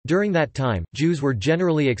 During that time, Jews were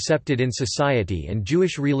generally accepted in society and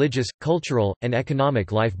Jewish religious, cultural, and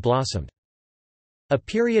economic life blossomed. A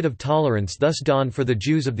period of tolerance thus dawned for the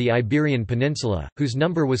Jews of the Iberian Peninsula, whose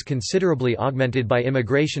number was considerably augmented by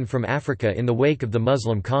immigration from Africa in the wake of the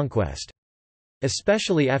Muslim conquest.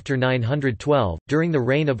 Especially after 912, during the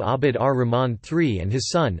reign of Abd ar-Rahman III and his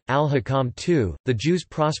son, al-Hakam II, the Jews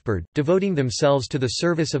prospered, devoting themselves to the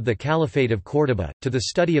service of the Caliphate of Córdoba, to the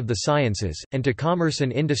study of the sciences, and to commerce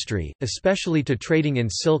and industry, especially to trading in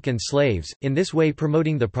silk and slaves, in this way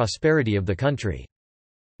promoting the prosperity of the country.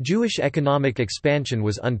 Jewish economic expansion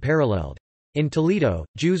was unparalleled. In Toledo,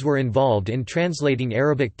 Jews were involved in translating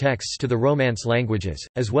Arabic texts to the Romance languages,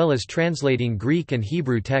 as well as translating Greek and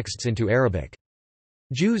Hebrew texts into Arabic.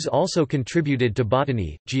 Jews also contributed to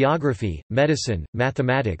botany, geography, medicine,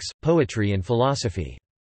 mathematics, poetry and philosophy.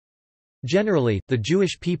 Generally, the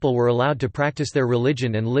Jewish people were allowed to practice their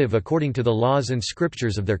religion and live according to the laws and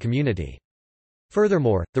scriptures of their community.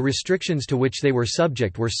 Furthermore, the restrictions to which they were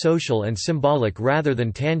subject were social and symbolic rather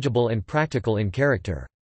than tangible and practical in character.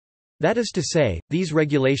 That is to say, these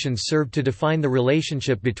regulations served to define the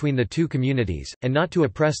relationship between the two communities, and not to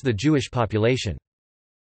oppress the Jewish population.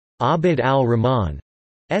 Abd al-Rahman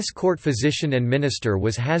court physician and minister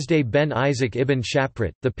was Hasdai ben Isaac ibn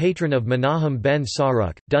Shaprat, the patron of Menahem ben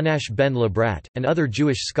Saruk, Dunash ben Labrat, and other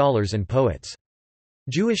Jewish scholars and poets.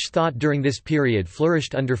 Jewish thought during this period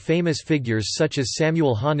flourished under famous figures such as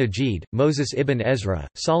Samuel ha-Najid, Moses ibn Ezra,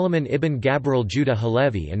 Solomon ibn Gabriel Judah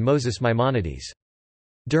Halevi and Moses Maimonides.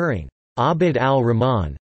 During Abd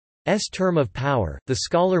al-Rahman's term of power, the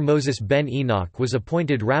scholar Moses ben Enoch was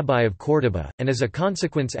appointed rabbi of Córdoba, and as a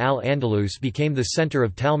consequence Al-Andalus became the center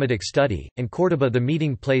of Talmudic study, and Córdoba the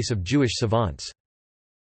meeting place of Jewish savants.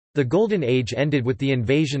 The Golden Age ended with the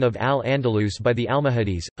invasion of Al-Andalus by the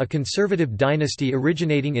Almohades, a conservative dynasty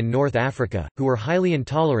originating in North Africa, who were highly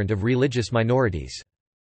intolerant of religious minorities.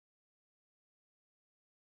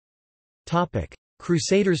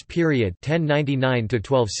 Crusaders period 1099 to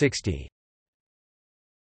 1260.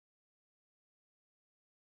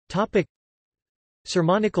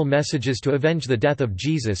 Sermonical messages to avenge the death of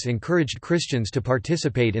Jesus encouraged Christians to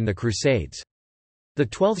participate in the Crusades. The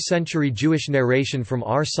 12th-century Jewish narration from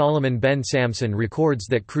R. Solomon ben Samson records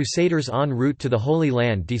that crusaders en route to the Holy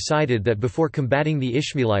Land decided that before combating the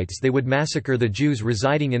Ishmaelites they would massacre the Jews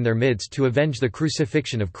residing in their midst to avenge the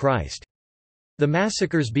crucifixion of Christ. The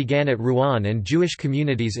massacres began at Rouen, and Jewish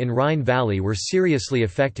communities in Rhine Valley were seriously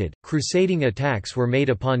affected. Crusading attacks were made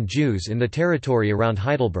upon Jews in the territory around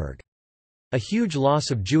Heidelberg. A huge loss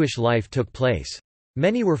of Jewish life took place.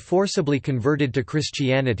 Many were forcibly converted to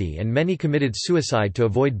Christianity and many committed suicide to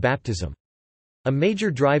avoid baptism. A major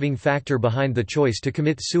driving factor behind the choice to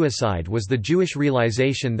commit suicide was the Jewish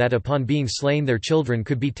realization that upon being slain their children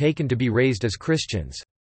could be taken to be raised as Christians.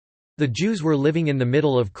 The Jews were living in the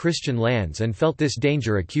middle of Christian lands and felt this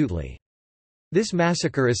danger acutely. This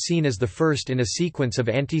massacre is seen as the first in a sequence of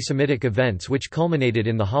anti-Semitic events which culminated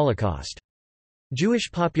in the Holocaust. Jewish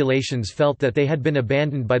populations felt that they had been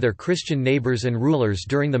abandoned by their Christian neighbors and rulers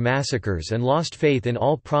during the massacres and lost faith in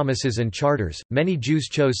all promises and charters. Many Jews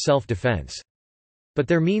chose self-defense. But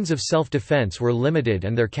their means of self-defense were limited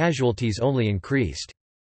and their casualties only increased.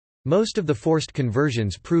 Most of the forced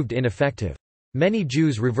conversions proved ineffective. Many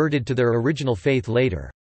Jews reverted to their original faith later.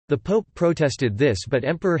 The Pope protested this, but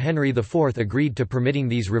Emperor Henry IV agreed to permitting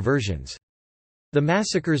these reversions. The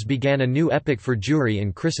massacres began a new epoch for Jewry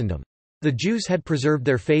in Christendom. The Jews had preserved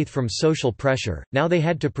their faith from social pressure, now they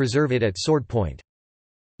had to preserve it at sword point.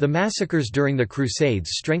 The massacres during the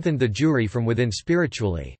Crusades strengthened the Jewry from within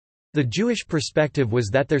spiritually. The Jewish perspective was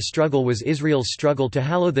that their struggle was Israel's struggle to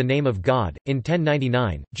hallow the name of God. In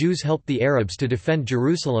 1099, Jews helped the Arabs to defend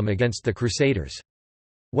Jerusalem against the Crusaders.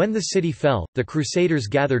 When the city fell, the Crusaders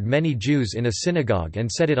gathered many Jews in a synagogue and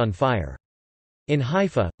set it on fire. In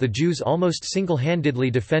Haifa, the Jews almost single-handedly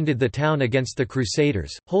defended the town against the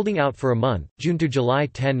Crusaders, holding out for a month, June to July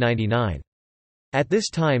 1099. At this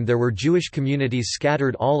time there were Jewish communities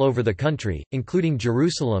scattered all over the country, including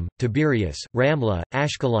Jerusalem, Tiberias, Ramla,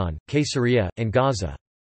 Ashkelon, Caesarea, and Gaza.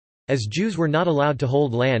 As Jews were not allowed to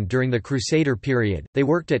hold land during the Crusader period, they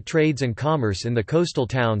worked at trades and commerce in the coastal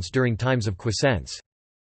towns during times of quiescence.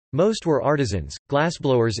 Most were artisans,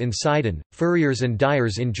 glassblowers in Sidon, furriers and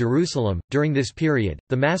dyers in Jerusalem. During this period,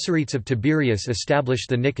 the Masoretes of Tiberias established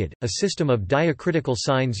the nikkad, a system of diacritical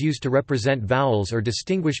signs used to represent vowels or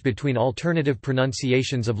distinguish between alternative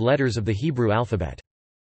pronunciations of letters of the Hebrew alphabet.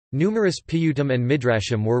 Numerous piyutim and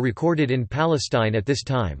midrashim were recorded in Palestine at this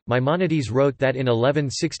time. Maimonides wrote that in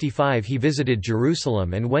 1165 he visited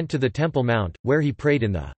Jerusalem and went to the Temple Mount, where he prayed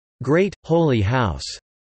in the great, holy house.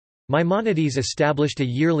 Maimonides established a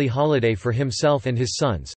yearly holiday for himself and his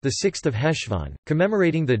sons, the 6th of Heshvan,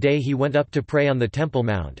 commemorating the day he went up to pray on the Temple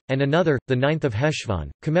Mount, and another, the 9th of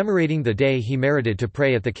Heshvan, commemorating the day he merited to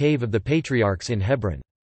pray at the Cave of the Patriarchs in Hebron.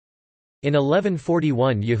 In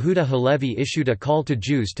 1141 Yehuda Halevi issued a call to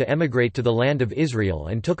Jews to emigrate to the land of Israel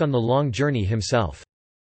and took on the long journey himself.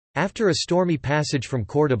 After a stormy passage from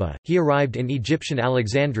Córdoba, he arrived in Egyptian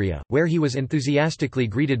Alexandria, where he was enthusiastically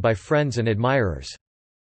greeted by friends and admirers.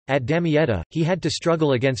 At Damietta, he had to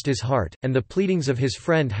struggle against his heart, and the pleadings of his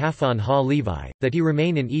friend Hafan ha-Levi, that he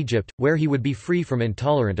remain in Egypt, where he would be free from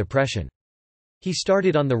intolerant oppression. He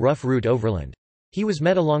started on the rough route overland. He was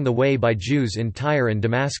met along the way by Jews in Tyre and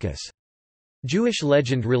Damascus. Jewish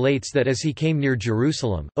legend relates that as he came near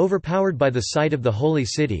Jerusalem, overpowered by the sight of the holy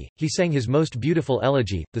city, he sang his most beautiful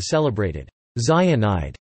elegy, the celebrated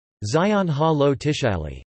Zionide, Zion ha-lo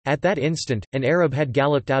tishali. At that instant, an Arab had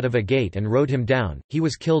galloped out of a gate and rode him down. He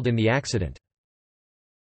was killed in the accident.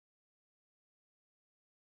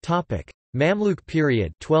 Mamluk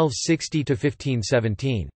period 1260 to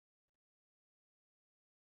 1517.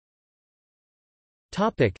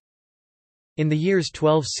 In the years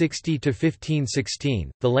 1260 to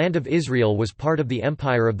 1516, the land of Israel was part of the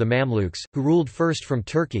empire of the Mamluks, who ruled first from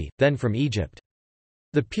Turkey, then from Egypt.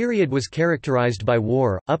 The period was characterized by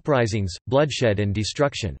war, uprisings, bloodshed and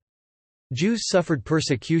destruction. Jews suffered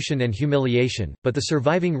persecution and humiliation, but the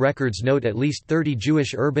surviving records note at least 30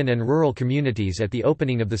 Jewish urban and rural communities at the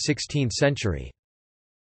opening of the 16th century.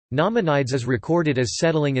 Nabonidus is recorded as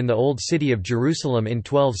settling in the Old City of Jerusalem in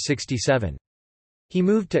 1267. He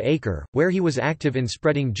moved to Acre, where he was active in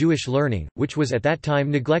spreading Jewish learning, which was at that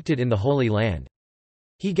time neglected in the Holy Land.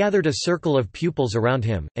 He gathered a circle of pupils around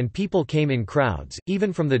him, and people came in crowds,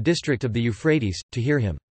 even from the district of the Euphrates, to hear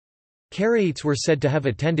him. Karaites were said to have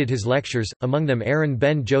attended his lectures, among them Aaron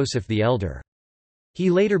ben Joseph the Elder.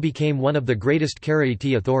 He later became one of the greatest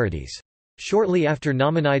Karaite authorities. Shortly after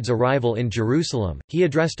Nabonidus' arrival in Jerusalem, he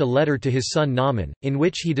addressed a letter to his son Naaman, in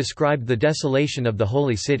which he described the desolation of the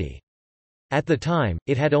holy city. At the time,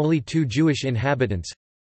 it had only 2 Jewish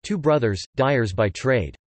inhabitants—2 brothers, dyers by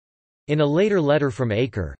trade. In a later letter from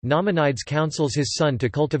Acre, Nabonidus counsels his son to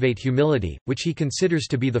cultivate humility, which he considers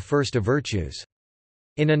to be the first of virtues.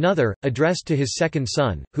 In another, addressed to his second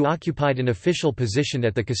son, who occupied an official position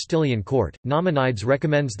at the Castilian court, Nabonidus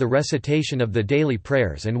recommends the recitation of the daily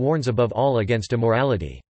prayers and warns above all against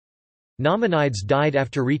immorality. Nabonidus died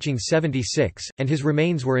after reaching 76, and his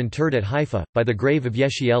remains were interred at Haifa, by the grave of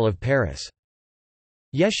Yeshiel of Paris.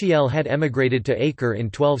 Yeshiel had emigrated to Acre in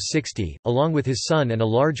 1260, along with his son and a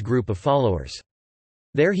large group of followers.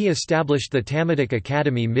 There he established the Talmudic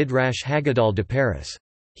Academy Midrash Haggadol de Paris.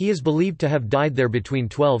 He is believed to have died there between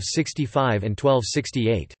 1265 and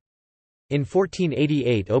 1268. In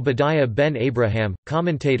 1488 Obadiah ben Abraham,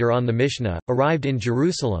 commentator on the Mishnah, arrived in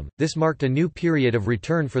Jerusalem. This marked a new period of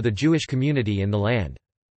return for the Jewish community in the land.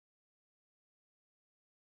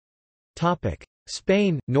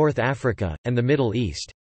 Spain, North Africa, and the Middle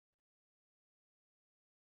East.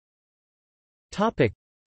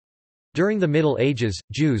 During the Middle Ages,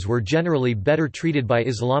 Jews were generally better treated by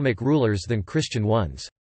Islamic rulers than Christian ones.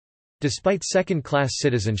 Despite second-class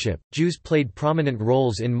citizenship, Jews played prominent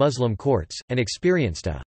roles in Muslim courts, and experienced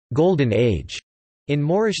a «golden age» in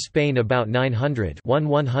Moorish Spain about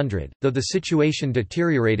 900–1100, though the situation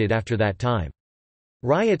deteriorated after that time.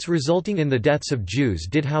 Riots resulting in the deaths of Jews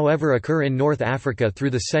did however occur in North Africa through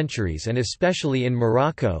the centuries and especially in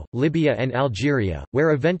Morocco, Libya and Algeria,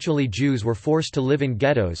 where eventually Jews were forced to live in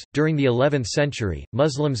ghettos. During the 11th century,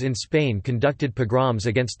 Muslims in Spain conducted pogroms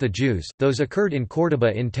against the Jews, those occurred in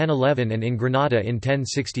Córdoba in 1011 and in Granada in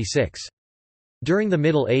 1066. During the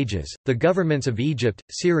Middle Ages, the governments of Egypt,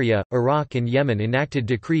 Syria, Iraq and Yemen enacted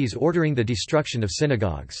decrees ordering the destruction of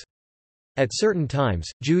synagogues. At certain times,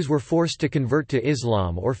 Jews were forced to convert to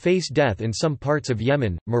Islam or face death in some parts of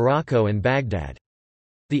Yemen, Morocco and Baghdad.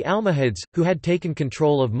 The Almohads, who had taken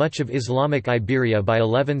control of much of Islamic Iberia by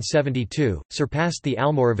 1172, surpassed the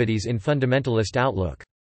Almoravides in fundamentalist outlook.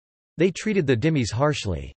 They treated the dhimmis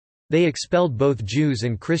harshly. They expelled both Jews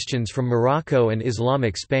and Christians from Morocco and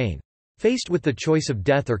Islamic Spain. Faced with the choice of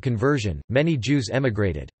death or conversion, many Jews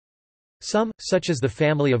emigrated. Some, such as the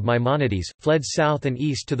family of Maimonides, fled south and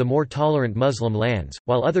east to the more tolerant Muslim lands,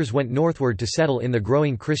 while others went northward to settle in the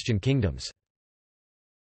growing Christian kingdoms.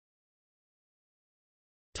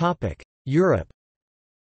 Europe.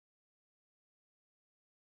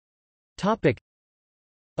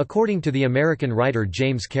 According to the American writer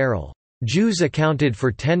James Carroll, Jews accounted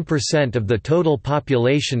for 10% of the total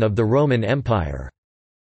population of the Roman Empire.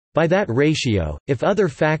 By that ratio, if other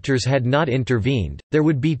factors had not intervened, there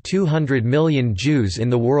would be 200 million Jews in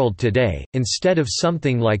the world today, instead of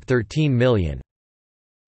something like 13 million.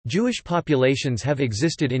 Jewish populations have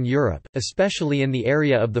existed in Europe, especially in the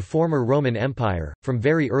area of the former Roman Empire, from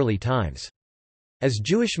very early times. As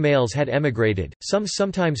Jewish males had emigrated, some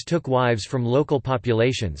sometimes took wives from local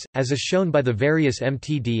populations, as is shown by the various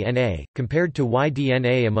mtDNA, compared to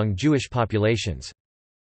Y-DNA among Jewish populations.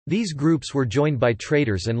 These groups were joined by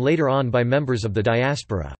traders and later on by members of the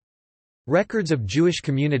diaspora. Records of Jewish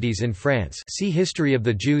communities in France, see History of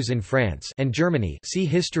the Jews in France, and Germany, see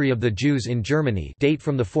History of the Jews in Germany, date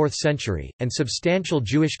from the 4th century, and substantial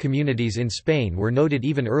Jewish communities in Spain were noted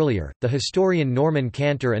even earlier. The historian Norman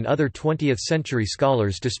Cantor and other 20th-century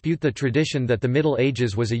scholars dispute the tradition that the Middle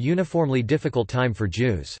Ages was a uniformly difficult time for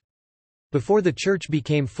Jews. Before the Church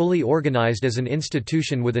became fully organized as an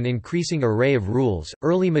institution with an increasing array of rules,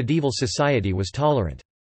 early medieval society was tolerant.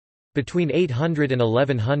 Between 800 and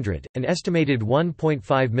 1100, an estimated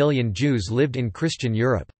 1.5 million Jews lived in Christian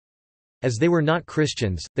Europe. As they were not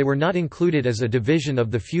Christians, they were not included as a division of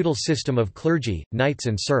the feudal system of clergy, knights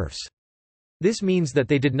and serfs. This means that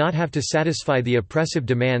they did not have to satisfy the oppressive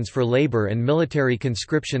demands for labor and military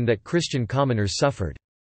conscription that Christian commoners suffered.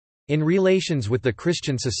 In relations with the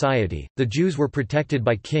Christian society, the Jews were protected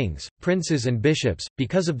by kings, princes and bishops,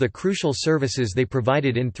 because of the crucial services they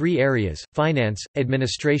provided in three areas: finance,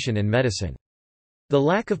 administration and medicine. The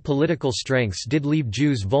lack of political strengths did leave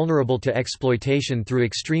Jews vulnerable to exploitation through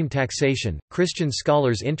extreme taxation. Christian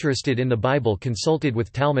scholars interested in the Bible consulted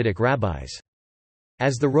with Talmudic rabbis.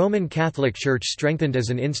 As the Roman Catholic Church strengthened as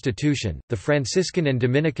an institution, the Franciscan and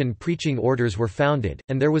Dominican preaching orders were founded,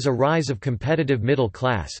 and there was a rise of competitive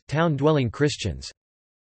middle-class, town-dwelling Christians.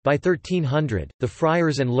 By 1300, the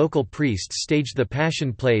friars and local priests staged the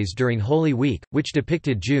Passion plays during Holy Week, which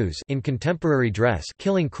depicted Jews in contemporary dress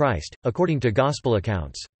killing Christ, according to Gospel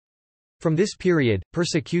accounts. From this period,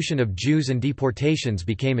 persecution of Jews and deportations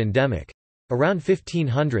became endemic. Around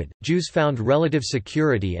 1500, Jews found relative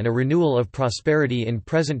security and a renewal of prosperity in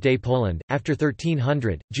present-day Poland. After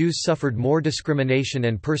 1300, Jews suffered more discrimination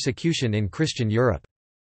and persecution in Christian Europe.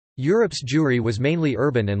 Europe's Jewry was mainly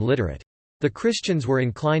urban and literate. The Christians were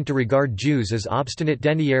inclined to regard Jews as obstinate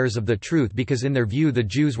deniers of the truth because in their view the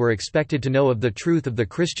Jews were expected to know of the truth of the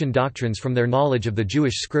Christian doctrines from their knowledge of the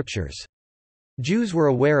Jewish scriptures. Jews were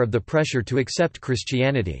aware of the pressure to accept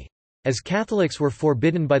Christianity. As Catholics were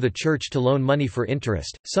forbidden by the Church to loan money for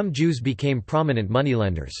interest, some Jews became prominent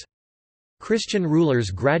moneylenders. Christian rulers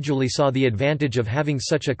gradually saw the advantage of having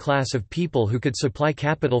such a class of people who could supply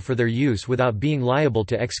capital for their use without being liable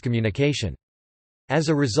to excommunication. As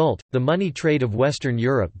a result, the money trade of Western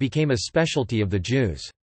Europe became a specialty of the Jews.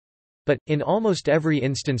 But, in almost every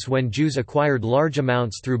instance when Jews acquired large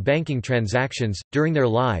amounts through banking transactions, during their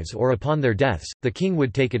lives or upon their deaths, the king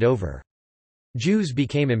would take it over. Jews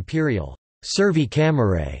became imperial servi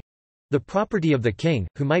camerae, the property of the king,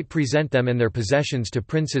 who might present them and their possessions to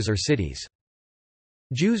princes or cities.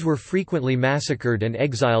 Jews were frequently massacred and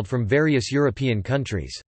exiled from various European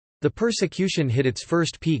countries. The persecution hit its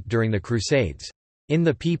first peak during the Crusades. In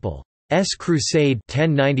the People's Crusade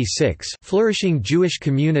 1096, flourishing Jewish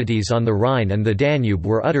communities on the Rhine and the Danube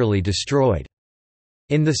were utterly destroyed.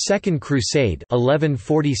 In the Second Crusade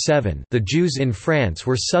 1147, the Jews in France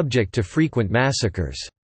were subject to frequent massacres.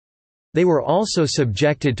 They were also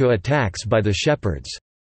subjected to attacks by the shepherds.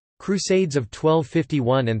 Crusades of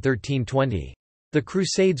 1251 and 1320. The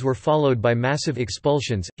Crusades were followed by massive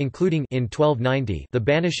expulsions, including in 1290 the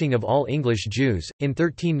banishing of all English Jews, in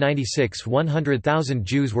 1396 100,000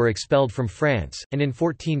 Jews were expelled from France, and in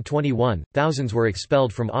 1421, thousands were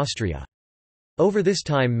expelled from Austria. Over this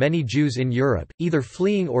time many Jews in Europe, either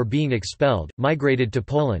fleeing or being expelled, migrated to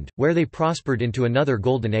Poland, where they prospered into another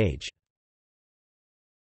golden age.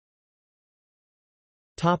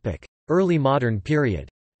 Early modern period.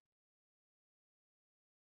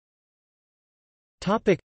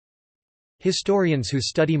 Historians who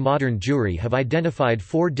study modern Jewry have identified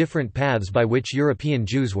 4 different paths by which European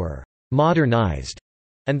Jews were modernized,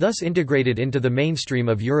 and thus integrated into the mainstream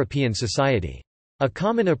of European society. A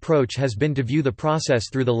common approach has been to view the process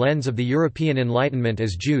through the lens of the European Enlightenment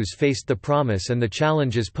as Jews faced the promise and the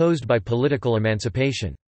challenges posed by political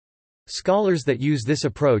emancipation. Scholars that use this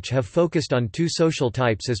approach have focused on 2 social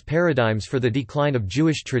types as paradigms for the decline of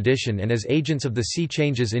Jewish tradition and as agents of the sea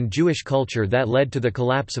changes in Jewish culture that led to the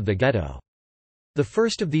collapse of the ghetto. The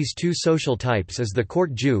first of these 2 social types is the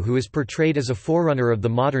court Jew, who is portrayed as a forerunner of the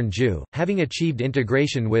modern Jew, having achieved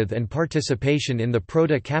integration with and participation in the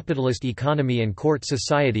proto-capitalist economy and court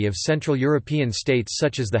society of Central European states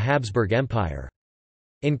such as the Habsburg Empire.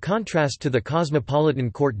 In contrast to the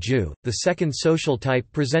cosmopolitan court Jew, the second social type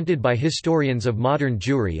presented by historians of modern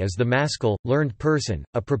Jewry is the maskil, learned person,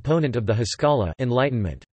 a proponent of the Haskalah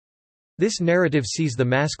Enlightenment. This narrative sees the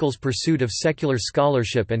maskil's pursuit of secular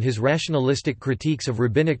scholarship and his rationalistic critiques of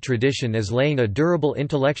rabbinic tradition as laying a durable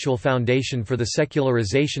intellectual foundation for the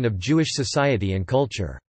secularization of Jewish society and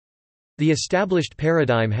culture. The established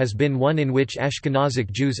paradigm has been one in which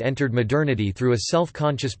Ashkenazic Jews entered modernity through a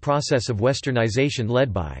self-conscious process of westernization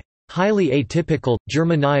led by highly atypical,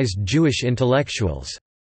 Germanized Jewish intellectuals.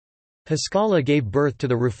 Haskalah gave birth to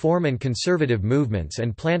the reform and conservative movements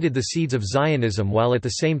and planted the seeds of Zionism while at the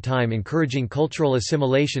same time encouraging cultural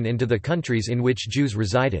assimilation into the countries in which Jews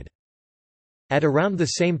resided. At around the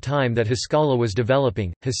same time that Haskalah was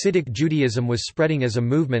developing, Hasidic Judaism was spreading as a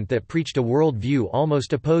movement that preached a world view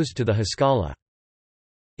almost opposed to the Haskalah.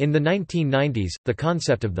 In the 1990s, the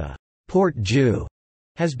concept of the Port Jew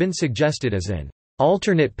has been suggested as an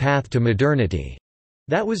alternate path to modernity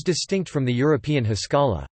that was distinct from the European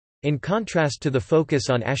Haskalah. In contrast to the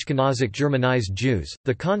focus on Ashkenazic Germanized Jews,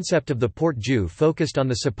 the concept of the Port Jew focused on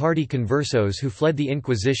the Sephardi conversos who fled the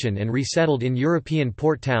Inquisition and resettled in European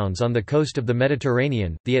port towns on the coast of the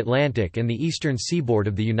Mediterranean, the Atlantic and the eastern seaboard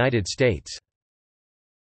of the United States.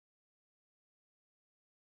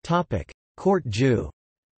 Court Jew.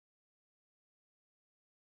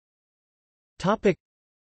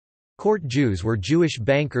 Court Jews were Jewish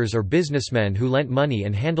bankers or businessmen who lent money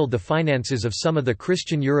and handled the finances of some of the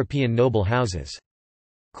Christian European noble houses.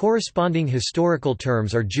 Corresponding historical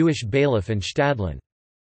terms are Jewish bailiff and Stadlin.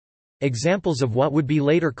 Examples of what would be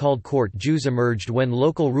later called court Jews emerged when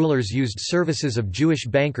local rulers used services of Jewish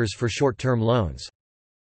bankers for short-term loans.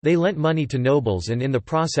 They lent money to nobles and in the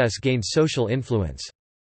process gained social influence.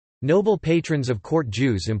 Noble patrons of court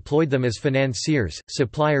Jews employed them as financiers,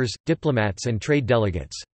 suppliers, diplomats and trade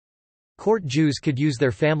delegates. Court Jews could use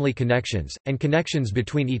their family connections, and connections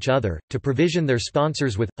between each other, to provision their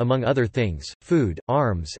sponsors with, among other things, food,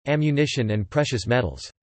 arms, ammunition and precious metals.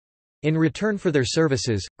 In return for their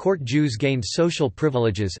services, court Jews gained social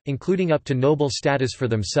privileges, including up to noble status for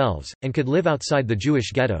themselves, and could live outside the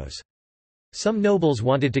Jewish ghettos. Some nobles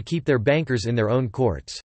wanted to keep their bankers in their own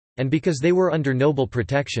courts. And because they were under noble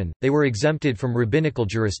protection, they were exempted from rabbinical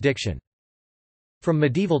jurisdiction. From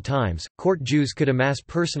medieval times, court Jews could amass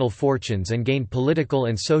personal fortunes and gain political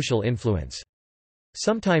and social influence.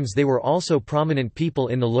 Sometimes they were also prominent people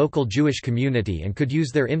in the local Jewish community and could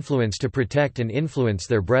use their influence to protect and influence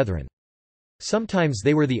their brethren. Sometimes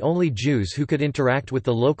they were the only Jews who could interact with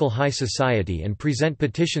the local high society and present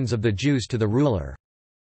petitions of the Jews to the ruler.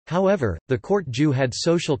 However, the court Jew had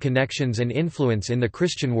social connections and influence in the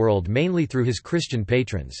Christian world mainly through his Christian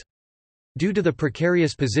patrons. Due to the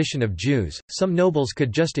precarious position of Jews, some nobles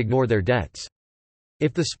could just ignore their debts.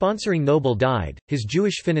 If the sponsoring noble died, his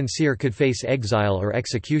Jewish financier could face exile or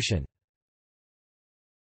execution.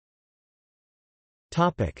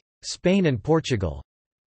 Spain and Portugal.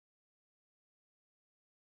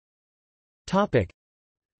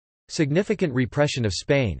 Significant repression of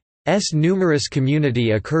Spain's numerous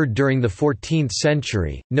community occurred during the 14th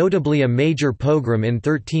century, notably a major pogrom in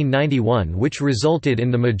 1391 which resulted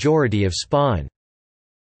in the majority of Spain's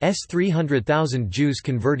 300,000 Jews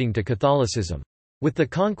converting to Catholicism. With the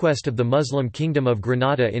conquest of the Muslim Kingdom of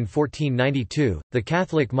Granada in 1492, the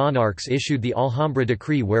Catholic monarchs issued the Alhambra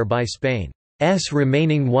decree whereby Spain's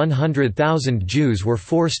remaining 100,000 Jews were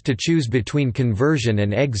forced to choose between conversion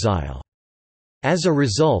and exile. As a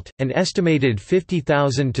result, an estimated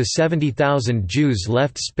 50,000 to 70,000 Jews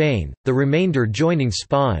left Spain, the remainder joining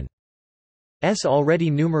Spain's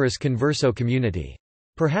already numerous converso community.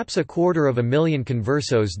 Perhaps 250,000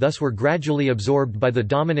 conversos thus were gradually absorbed by the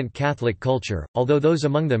dominant Catholic culture, although those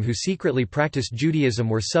among them who secretly practiced Judaism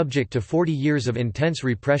were subject to 40 years of intense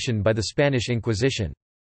repression by the Spanish Inquisition.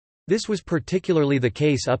 This was particularly the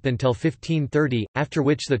case up until 1530, after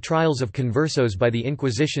which the trials of conversos by the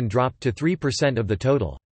Inquisition dropped to 3% of the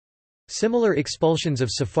total. Similar expulsions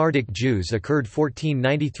of Sephardic Jews occurred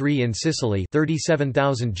 1493 in Sicily,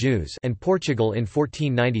 37,000 Jews, and Portugal in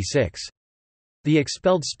 1496. The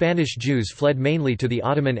expelled Spanish Jews fled mainly to the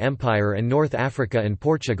Ottoman Empire and North Africa and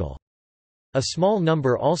Portugal. A small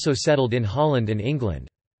number also settled in Holland and England.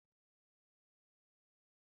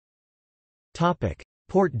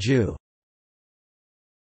 Port Jew.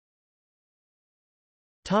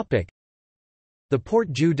 The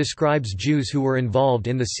Port Jew describes Jews who were involved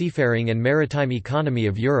in the seafaring and maritime economy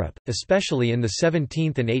of Europe, especially in the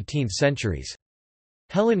 17th and 18th centuries.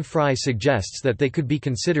 Helen Fry suggests that they could be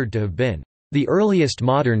considered to have been the earliest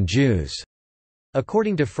modern Jews.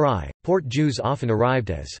 According to Fry, Port Jews often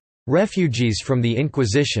arrived as refugees from the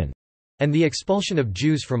Inquisition and the expulsion of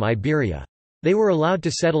Jews from Iberia. They were allowed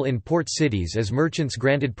to settle in port cities as merchants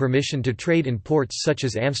granted permission to trade in ports such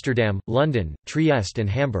as Amsterdam, London, Trieste and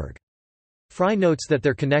Hamburg. Fry notes that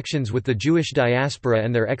their connections with the Jewish diaspora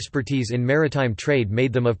and their expertise in maritime trade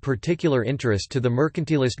made them of particular interest to the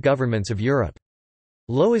mercantilist governments of Europe.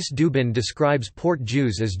 Lois Dubin describes Port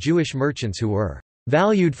Jews as Jewish merchants who were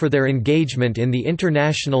valued for their engagement in the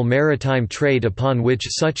international maritime trade upon which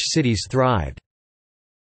such cities thrived.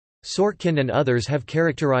 Sorkin and others have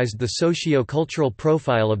characterized the socio-cultural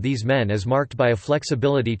profile of these men as marked by a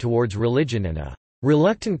flexibility towards religion and a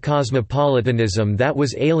reluctant cosmopolitanism that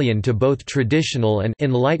was alien to both traditional and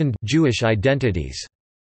enlightened Jewish identities.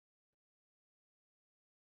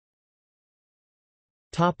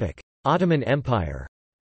 Ottoman Empire.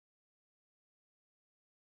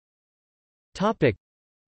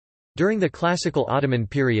 During the classical Ottoman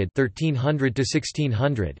period 1300 to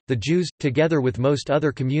 1600, the Jews, together with most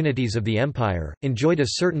other communities of the empire, enjoyed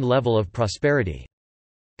a certain level of prosperity.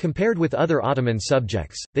 Compared with other Ottoman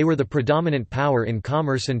subjects, they were the predominant power in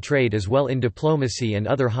commerce and trade as well in diplomacy and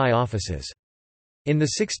other high offices. In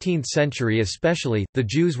the 16th century especially, the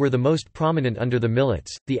Jews were the most prominent under the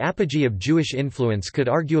Millets. The apogee of Jewish influence could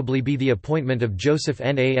arguably be the appointment of Joseph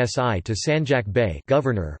Nasi to Sanjak Bey,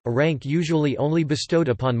 governor, a rank usually only bestowed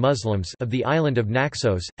upon Muslims, of the island of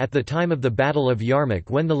Naxos. At the time of the Battle of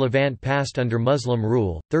Yarmouk, when the Levant passed under Muslim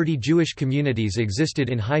rule, 30 Jewish communities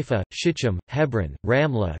existed in Haifa, Shittim, Hebron,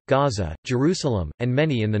 Ramla, Gaza, Jerusalem, and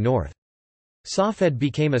many in the north. Safed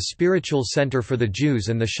became a spiritual center for the Jews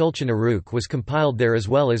and the Shulchan Aruch was compiled there as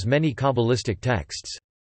well as many Kabbalistic texts.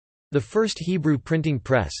 The first Hebrew printing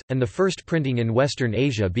press, and the first printing in Western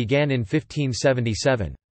Asia began in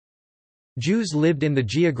 1577. Jews lived in the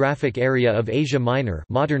geographic area of Asia Minor,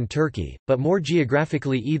 modern Turkey, but more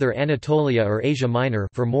geographically either Anatolia or Asia Minor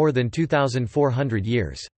for more than 2,400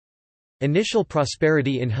 years. Initial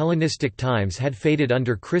prosperity in Hellenistic times had faded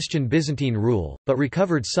under Christian Byzantine rule, but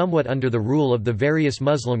recovered somewhat under the rule of the various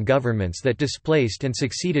Muslim governments that displaced and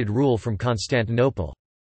succeeded rule from Constantinople.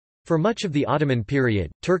 For much of the Ottoman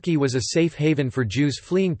period, Turkey was a safe haven for Jews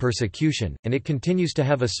fleeing persecution, and it continues to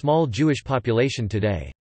have a small Jewish population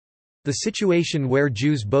today. The situation where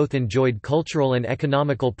Jews both enjoyed cultural and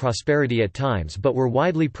economical prosperity at times but were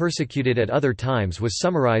widely persecuted at other times was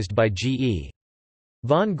summarized by G.E.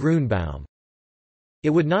 von Grunbaum. It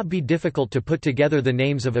would not be difficult to put together the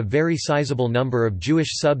names of a very sizable number of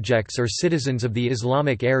Jewish subjects or citizens of the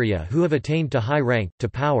Islamic area who have attained to high rank, to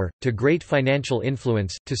power, to great financial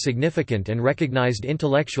influence, to significant and recognized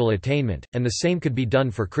intellectual attainment, and the same could be done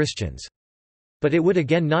for Christians. But it would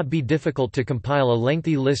again not be difficult to compile a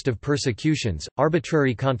lengthy list of persecutions,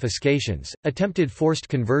 arbitrary confiscations, attempted forced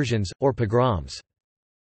conversions, or pogroms.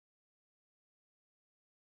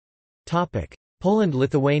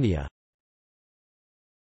 Poland-Lithuania.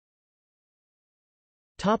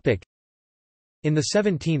 In the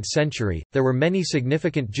 17th century, there were many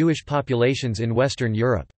significant Jewish populations in Western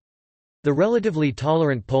Europe. The relatively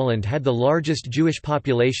tolerant Poland had the largest Jewish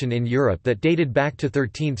population in Europe that dated back to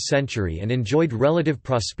 13th century and enjoyed relative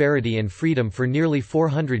prosperity and freedom for nearly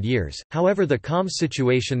 400 years. However, the calm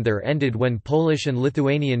situation there ended when Polish and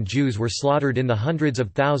Lithuanian Jews were slaughtered in the hundreds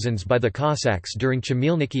of thousands by the Cossacks during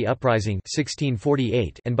Chmielnicki Uprising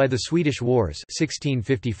 1648 and by the Swedish Wars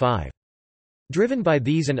 1655. Driven by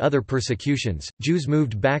these and other persecutions, Jews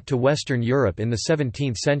moved back to Western Europe in the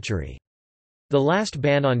 17th century. The last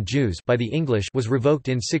ban on Jews by the English was revoked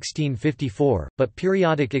in 1654, but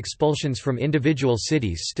periodic expulsions from individual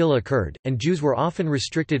cities still occurred, and Jews were often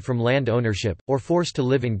restricted from land ownership, or forced to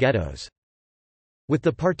live in ghettos. With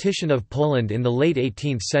the partition of Poland in the late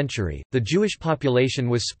 18th century, the Jewish population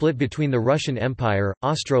was split between the Russian Empire,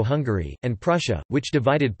 Austro-Hungary, and Prussia, which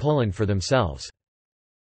divided Poland for themselves.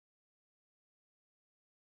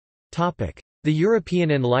 The European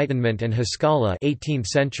Enlightenment and Haskalah 18th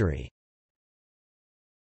century.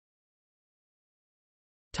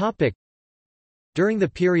 During the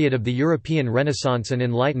period of the European Renaissance and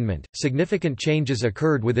Enlightenment, significant changes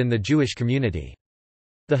occurred within the Jewish community.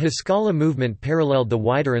 The Haskalah movement paralleled the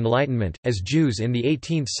wider Enlightenment, as Jews in the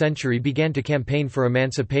 18th century began to campaign for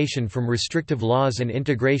emancipation from restrictive laws and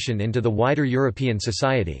integration into the wider European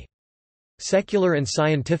society. Secular and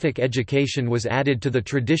scientific education was added to the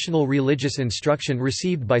traditional religious instruction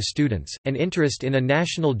received by students, and interest in a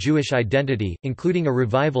national Jewish identity, including a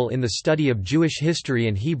revival in the study of Jewish history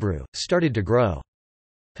and Hebrew, started to grow.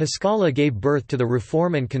 Haskalah gave birth to the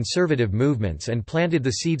reform and conservative movements and planted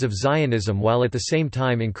the seeds of Zionism while at the same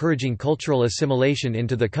time encouraging cultural assimilation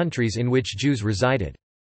into the countries in which Jews resided.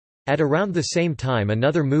 At around the same time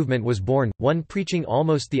another movement was born, one preaching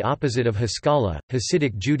almost the opposite of Haskalah,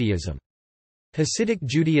 Hasidic Judaism. Hasidic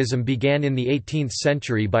Judaism began in the 18th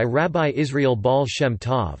century by Rabbi Israel Baal Shem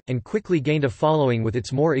Tov, and quickly gained a following with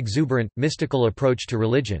its more exuberant, mystical approach to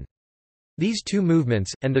religion. These two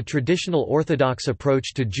movements, and the traditional Orthodox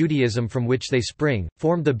approach to Judaism from which they spring,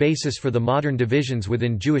 formed the basis for the modern divisions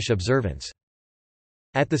within Jewish observance.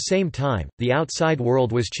 At the same time, the outside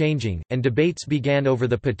world was changing, and debates began over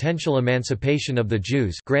the potential emancipation of the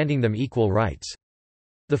Jews, granting them equal rights.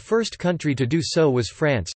 The first country to do so was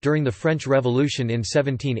France, during the French Revolution in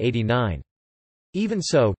 1789. Even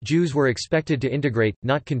so, Jews were expected to integrate,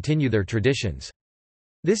 not continue their traditions.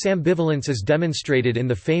 This ambivalence is demonstrated in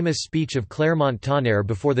the famous speech of Clermont-Tonnerre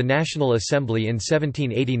before the National Assembly in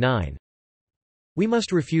 1789. "We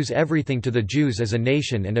must refuse everything to the Jews as a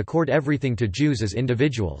nation and accord everything to Jews as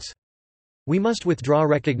individuals. We must withdraw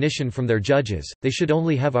recognition from their judges, they should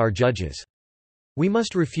only have our judges. We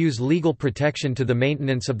must refuse legal protection to the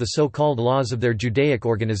maintenance of the so-called laws of their Judaic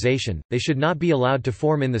organization, they should not be allowed to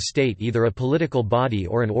form in the state either a political body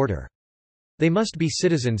or an order. They must be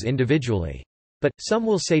citizens individually. But, some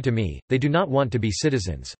will say to me, they do not want to be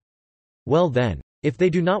citizens. Well then. If they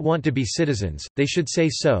do not want to be citizens, they should say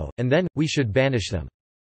so, and then, we should banish them.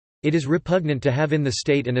 It is repugnant to have in the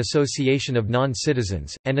state an association of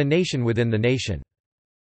non-citizens, and a nation within the nation."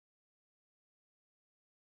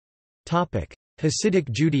 Hasidic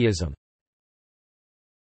Judaism.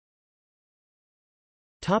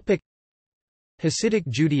 Hasidic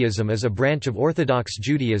Judaism is a branch of Orthodox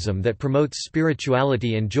Judaism that promotes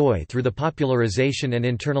spirituality and joy through the popularization and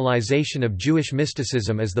internalization of Jewish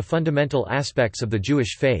mysticism as the fundamental aspects of the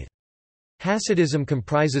Jewish faith. Hasidism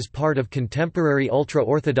comprises part of contemporary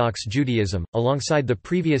ultra-Orthodox Judaism, alongside the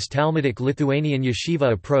previous Talmudic Lithuanian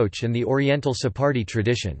yeshiva approach and the Oriental Sephardi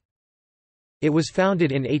tradition. It was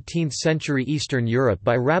founded in 18th-century Eastern Europe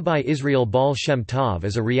by Rabbi Israel Baal Shem Tov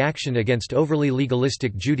as a reaction against overly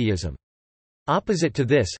legalistic Judaism. Opposite to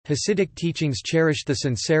this, Hasidic teachings cherished the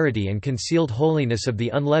sincerity and concealed holiness of the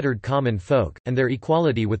unlettered common folk, and their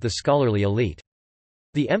equality with the scholarly elite.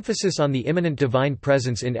 The emphasis on the immanent divine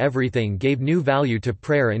presence in everything gave new value to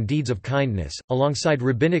prayer and deeds of kindness, alongside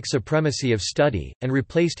rabbinic supremacy of study, and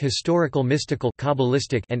replaced historical mystical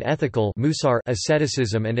Kabbalistic and ethical musar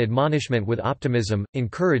asceticism and admonishment with optimism,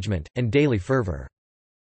 encouragement, and daily fervor.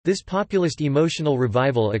 This populist emotional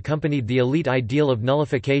revival accompanied the elite ideal of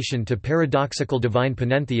nullification to paradoxical divine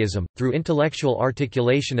panentheism, through intellectual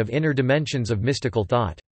articulation of inner dimensions of mystical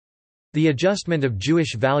thought. The adjustment of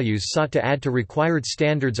Jewish values sought to add to required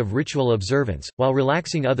standards of ritual observance, while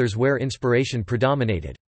relaxing others where inspiration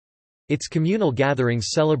predominated. Its communal gatherings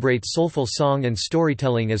celebrate soulful song and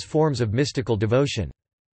storytelling as forms of mystical devotion.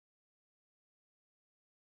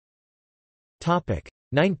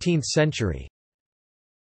 19th century.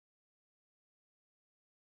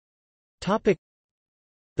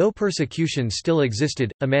 Though persecution still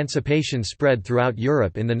existed, emancipation spread throughout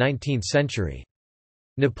Europe in the 19th century.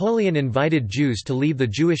 Napoleon invited Jews to leave the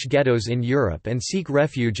Jewish ghettos in Europe and seek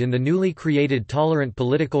refuge in the newly created tolerant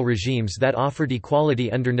political regimes that offered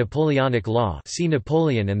equality under Napoleonic law. See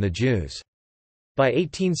Napoleon and the Jews. By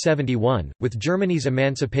 1871, with Germany's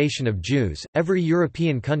emancipation of Jews, every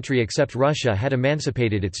European country except Russia had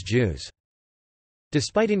emancipated its Jews.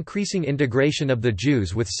 Despite increasing integration of the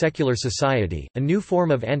Jews with secular society, a new form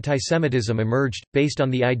of antisemitism emerged, based on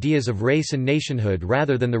the ideas of race and nationhood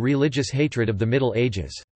rather than the religious hatred of the Middle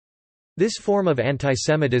Ages. This form of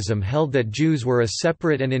antisemitism held that Jews were a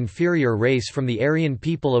separate and inferior race from the Aryan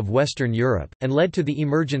people of Western Europe, and led to the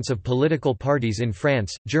emergence of political parties in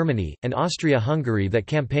France, Germany, and Austria-Hungary that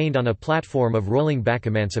campaigned on a platform of rolling back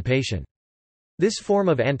emancipation. This form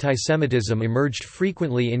of antisemitism emerged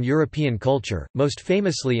frequently in European culture, most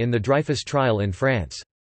famously in the Dreyfus trial in France.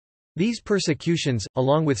 These persecutions,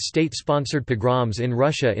 along with state-sponsored pogroms in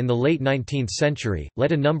Russia in the late 19th century,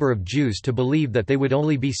 led a number of Jews to believe that they would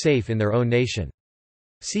only be safe in their own nation.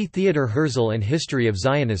 See Theodor Herzl and History of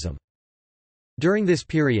Zionism. During this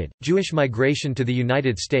period, Jewish migration to the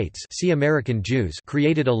United States, see American Jews,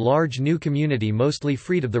 created a large new community mostly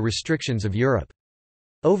freed of the restrictions of Europe.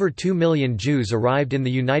 Over 2 million Jews arrived in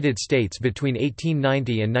the United States between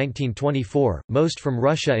 1890 and 1924, most from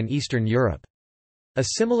Russia and Eastern Europe. A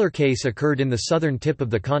similar case occurred in the southern tip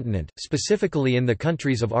of the continent, specifically in the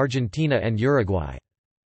countries of Argentina and Uruguay.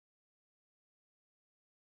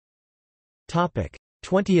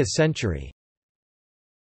 20th century.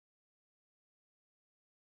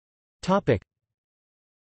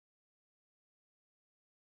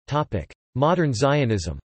 Modern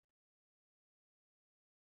Zionism.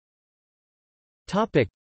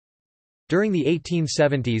 During the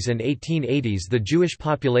 1870s and 1880s, the Jewish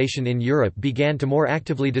population in Europe began to more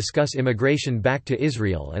actively discuss immigration back to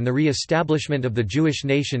Israel and the re-establishment of the Jewish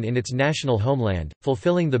nation in its national homeland,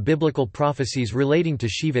 fulfilling the biblical prophecies relating to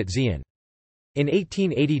Shivat Zion. In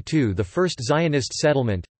 1882, the first Zionist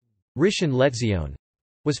settlement, Rishon LeZion,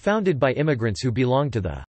 was founded by immigrants who belonged to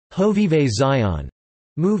the Hovevei Zion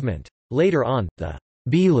movement. Later on, the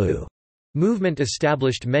Bilu movement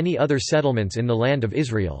established many other settlements in the land of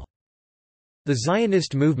Israel. The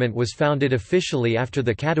Zionist movement was founded officially after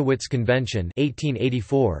the Katowice Convention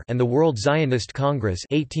 1884 and the World Zionist Congress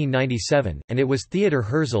 1897, and it was Theodor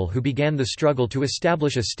Herzl who began the struggle to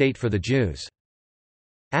establish a state for the Jews.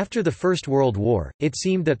 After the First World War, it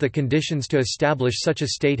seemed that the conditions to establish such a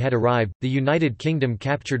state had arrived. The United Kingdom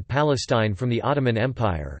captured Palestine from the Ottoman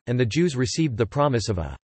Empire, and the Jews received the promise of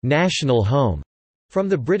a national home from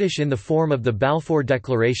the British in the form of the Balfour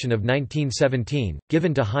Declaration of 1917,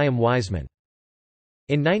 given to Chaim Weizmann.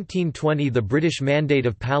 In 1920 the British Mandate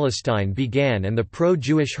of Palestine began and the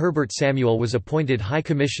pro-Jewish Herbert Samuel was appointed High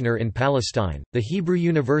Commissioner in Palestine. The Hebrew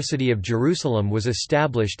University of Jerusalem was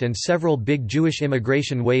established and several big Jewish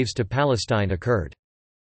immigration waves to Palestine occurred.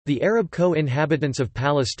 The Arab co-inhabitants of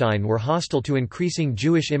Palestine were hostile to increasing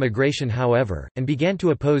Jewish immigration however, and began to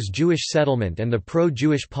oppose Jewish settlement and the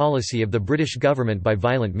pro-Jewish policy of the British government by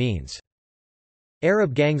violent means.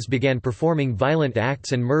 Arab gangs began performing violent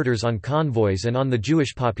acts and murders on convoys and on the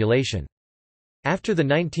Jewish population. After the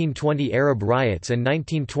 1920 Arab riots and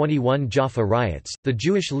 1921 Jaffa riots, the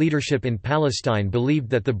Jewish leadership in Palestine believed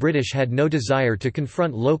that the British had no desire to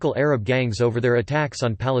confront local Arab gangs over their attacks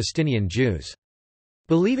on Palestinian Jews.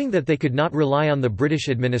 Believing that they could not rely on the British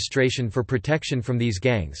administration for protection from these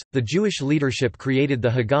gangs, the Jewish leadership created the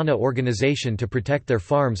Haganah organization to protect their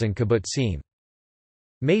farms and kibbutzim.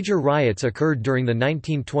 Major riots occurred during the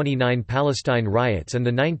 1929 Palestine riots and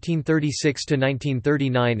the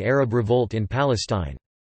 1936–1939 Arab Revolt in Palestine.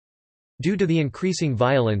 Due to the increasing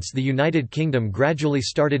violence, the United Kingdom gradually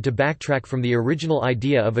started to backtrack from the original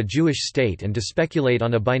idea of a Jewish state and to speculate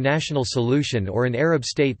on a binational solution or an Arab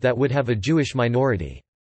state that would have a Jewish minority.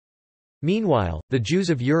 Meanwhile, the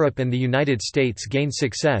Jews of Europe and the United States gained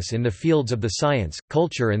success in the fields of the science,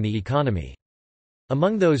 culture and the economy.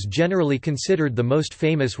 Among those generally considered the most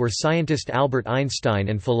famous were scientist Albert Einstein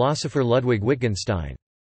and philosopher Ludwig Wittgenstein.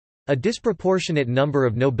 A disproportionate number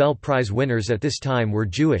of Nobel Prize winners at this time were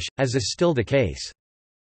Jewish, as is still the case.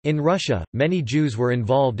 In Russia, many Jews were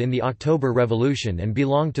involved in the October Revolution and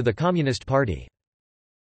belonged to the Communist Party.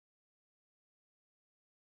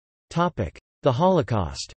 The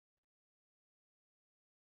Holocaust.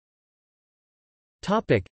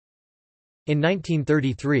 In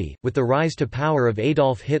 1933, with the rise to power of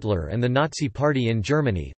Adolf Hitler and the Nazi Party in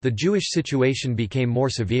Germany, the Jewish situation became more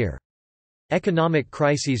severe. Economic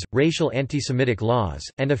crises, racial anti-Semitic laws,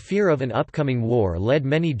 and a fear of an upcoming war led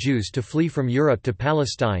many Jews to flee from Europe to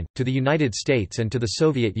Palestine, to the United States and to the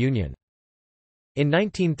Soviet Union. In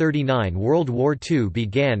 1939 World War II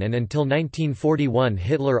began and until 1941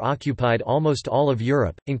 Hitler occupied almost all of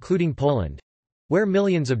Europe, including Poland—where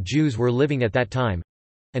millions of Jews were living at that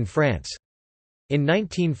time—and France. In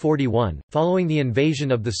 1941, following the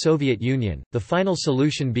invasion of the Soviet Union, the final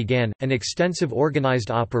solution began, an extensive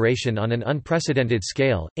organized operation on an unprecedented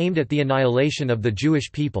scale, aimed at the annihilation of the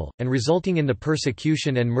Jewish people, and resulting in the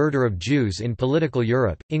persecution and murder of Jews in political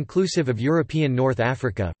Europe, inclusive of European North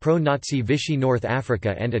Africa, pro-Nazi Vichy North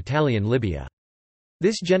Africa and Italian Libya.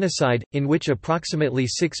 This genocide, in which approximately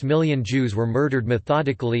 6 million Jews were murdered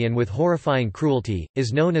methodically and with horrifying cruelty,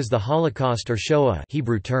 is known as the Holocaust or Shoah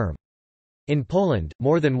Hebrew term. In Poland,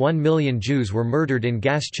 more than 1 million Jews were murdered in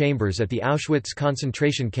gas chambers at the Auschwitz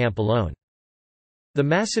concentration camp alone. The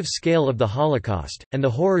massive scale of the Holocaust, and the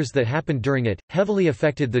horrors that happened during it, heavily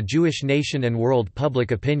affected the Jewish nation and world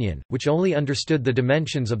public opinion, which only understood the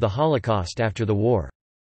dimensions of the Holocaust after the war.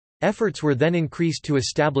 Efforts were then increased to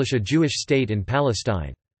establish a Jewish state in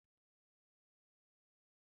Palestine.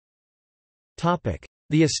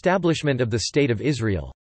 The establishment of the State of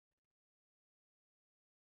Israel.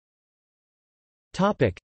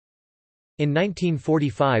 In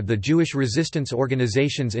 1945 the Jewish resistance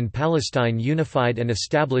organizations in Palestine unified and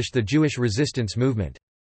established the Jewish resistance movement.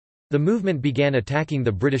 The movement began attacking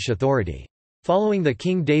the British authority. Following the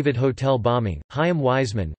King David Hotel bombing, Chaim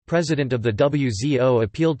Weizmann, president of the WZO,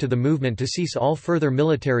 appealed to the movement to cease all further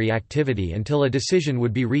military activity until a decision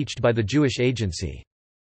would be reached by the Jewish Agency.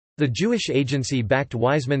 The Jewish Agency backed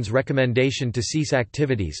Weizmann's recommendation to cease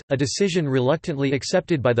activities, a decision reluctantly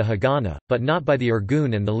accepted by the Haganah, but not by the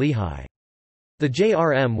Irgun and the Lehi. The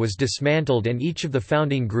JRM was dismantled and each of the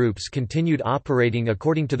founding groups continued operating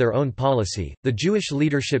according to their own policy. The Jewish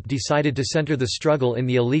leadership decided to center the struggle in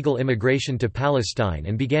the illegal immigration to Palestine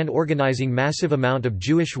and began organizing massive amount of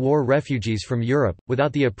Jewish war refugees from Europe,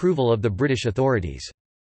 without the approval of the British authorities.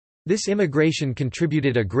 This immigration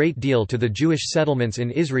contributed a great deal to the Jewish settlements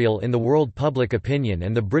in Israel in the world public opinion,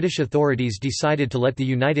 and the British authorities decided to let the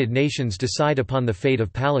United Nations decide upon the fate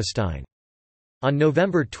of Palestine. On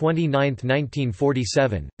November 29,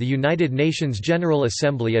 1947, the United Nations General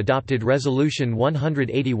Assembly adopted Resolution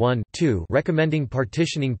 181-2 recommending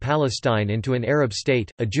partitioning Palestine into an Arab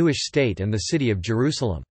state, a Jewish state and the city of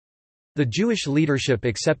Jerusalem. The Jewish leadership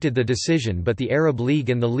accepted the decision, but the Arab League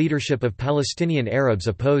and the leadership of Palestinian Arabs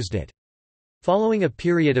opposed it. Following a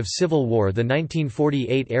period of civil war, the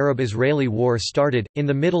 1948 Arab-Israeli War started. In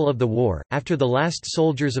the middle of the war, after the last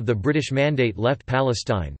soldiers of the British Mandate left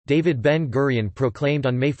Palestine, David Ben-Gurion proclaimed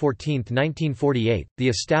on May 14, 1948, the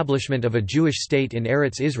establishment of a Jewish state in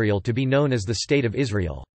Eretz Israel to be known as the State of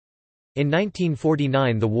Israel. In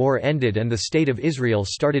 1949 the war ended and the State of Israel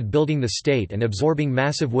started building the state and absorbing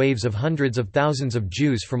massive waves of hundreds of thousands of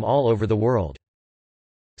Jews from all over the world.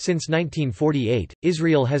 Since 1948,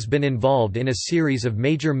 Israel has been involved in a series of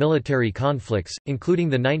major military conflicts, including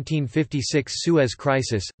the 1956 Suez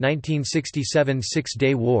Crisis, 1967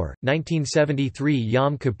 Six-Day War, 1973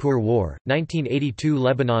 Yom Kippur War, 1982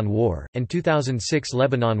 Lebanon War, and 2006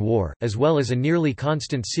 Lebanon War, as well as a nearly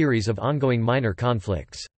constant series of ongoing minor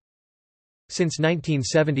conflicts. Since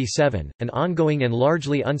 1977, an ongoing and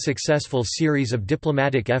largely unsuccessful series of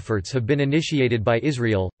diplomatic efforts have been initiated by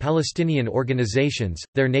Israel, Palestinian organizations,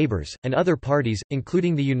 their neighbors, and other parties,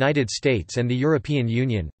 including the United States and the European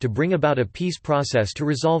Union, to bring about a peace process to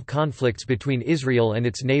resolve conflicts between Israel and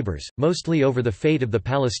its neighbors, mostly over the fate of the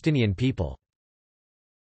Palestinian people.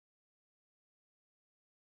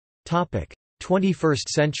 21st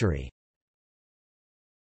century.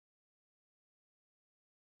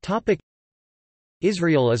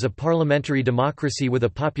 Israel is a parliamentary democracy with a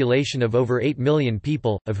population of over 8 million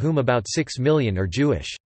people, of whom about 6 million are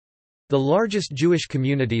Jewish. The largest Jewish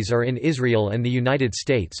communities are in Israel and the United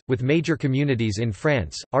States, with major communities in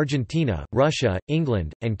France, Argentina, Russia,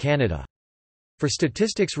 England, and Canada. For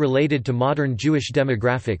statistics related to modern Jewish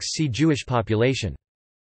demographics, see Jewish population.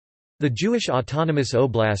 The Jewish Autonomous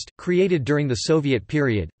Oblast, created during the Soviet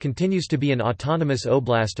period, continues to be an autonomous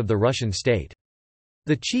oblast of the Russian state.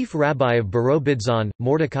 The chief rabbi of Birobidzhan,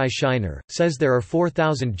 Mordecai Shiner, says there are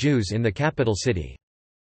 4,000 Jews in the capital city.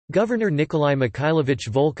 Governor Nikolai Mikhailovich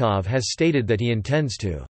Volkov has stated that he intends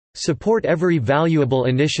to support every valuable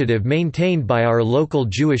initiative maintained by our local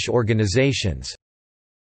Jewish organizations.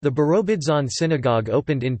 The Birobidzhan synagogue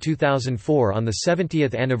opened in 2004 on the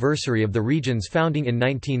 70th anniversary of the region's founding in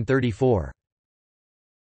 1934.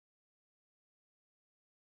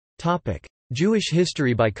 Jewish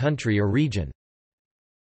history by country or region.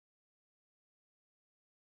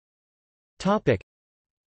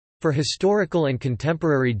 For historical and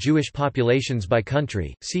contemporary Jewish populations by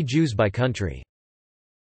country, see Jews by country.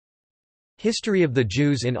 History of the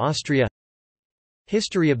Jews in Austria.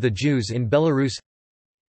 History of the Jews in Belarus.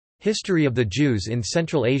 History of the Jews in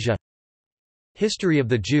Central Asia. History of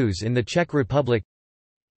the Jews in the Czech Republic.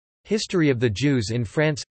 History of the Jews in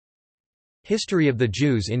France. History of the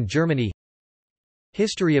Jews in Germany.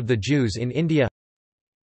 History of the Jews in India.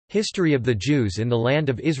 History of the Jews in the Land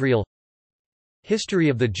of Israel. History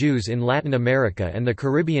of the Jews in Latin America and the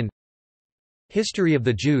Caribbean. History of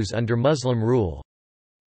the Jews under Muslim rule.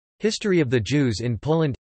 History of the Jews in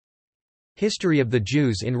Poland. History of the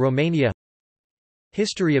Jews in Romania.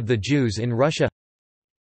 History of the Jews in Russia.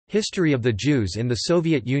 History of the Jews in the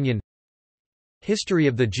Soviet Union. History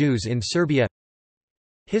of the Jews in Serbia.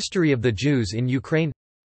 History of the Jews in Ukraine.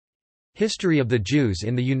 History of the Jews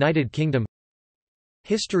in the United Kingdom.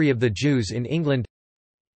 History of the Jews in England.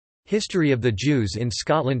 History of the Jews in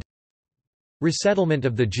Scotland. Resettlement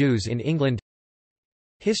of the Jews in England.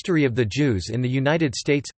 History of the Jews in the United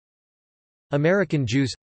States. American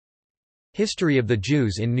Jews. History of the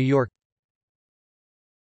Jews in New York.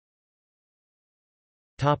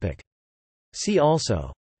 See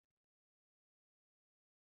also.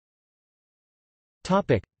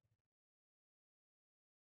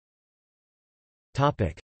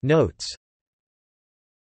 Notes.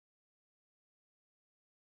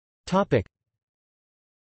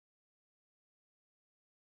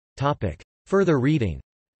 Further reading.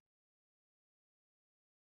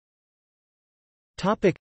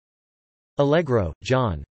 Allegro,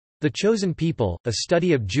 John. The Chosen People, A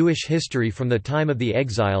Study of Jewish History from the Time of the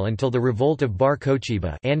Exile Until the Revolt of Bar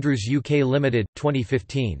Kokhba, Andrews UK Limited,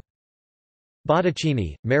 2015.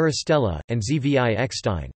 Bottacini, Maristella, and Zvi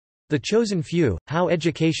Eckstein. The Chosen Few, How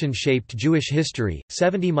Education Shaped Jewish History,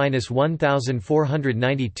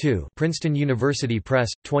 70-1492 Princeton University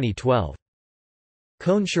Press, 2012.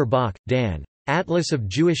 Cohn-Sherbach, Dan. Atlas of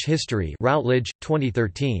Jewish History Routledge,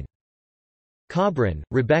 2013. Cobran,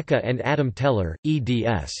 Rebecca and Adam Teller,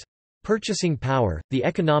 eds. Purchasing Power, The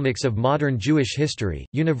Economics of Modern Jewish History,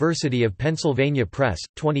 University of Pennsylvania Press,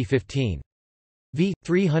 2015. v.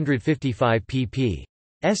 355 pp.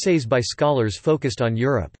 Essays by scholars focused on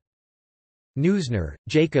Europe. Neusner,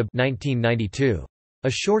 Jacob 1992. A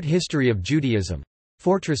Short History of Judaism.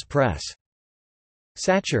 Fortress Press.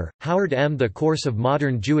 Satcher, Howard M. The Course of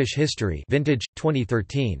Modern Jewish History Vintage,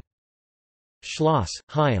 2013. Schloss,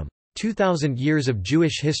 Chaim. 2000 Years of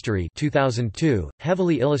Jewish History 2002,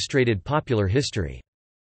 heavily illustrated popular history.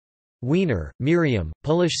 Wiener, Miriam,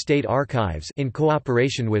 Polish State Archives in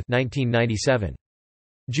cooperation with 1997.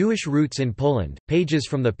 Jewish Roots in Poland, Pages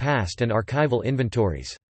from the Past and Archival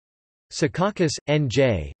Inventories. Secaucus,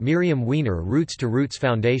 N.J., Miriam Wiener Roots to Roots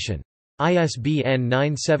Foundation. ISBN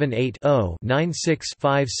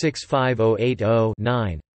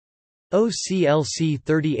 978-0-96-565080-9. OCLC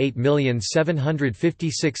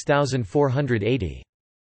 38756480.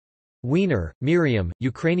 Wiener, Miriam,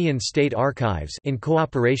 Ukrainian State Archives in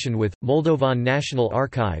cooperation with, Moldovan National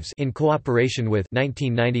Archives in cooperation with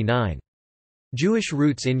 1999. Jewish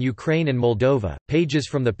Roots in Ukraine and Moldova, Pages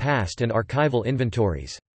from the Past and Archival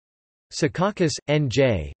Inventories. Secaucus,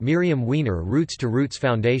 N.J., Miriam Wiener Roots to Roots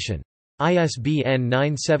Foundation. ISBN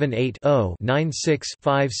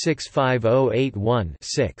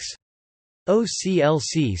 978-0-96-565081-6.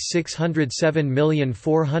 OCLC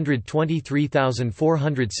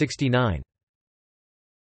 607423469.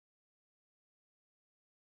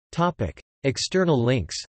 Topic: External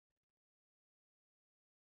links.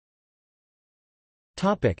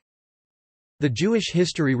 Topic: The Jewish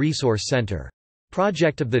History Resource Center.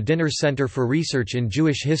 Project of the Dinner Center for Research in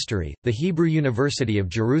Jewish History, the Hebrew University of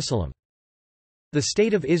Jerusalem. The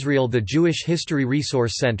State of Israel. The Jewish History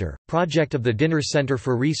Resource Center, project of the Dinner Center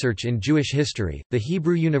for Research in Jewish History, the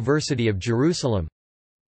Hebrew University of Jerusalem.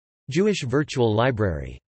 Jewish Virtual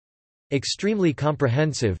Library. Extremely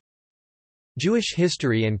comprehensive. Jewish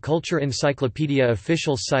History and Culture Encyclopedia.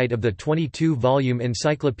 Official site of the 22-volume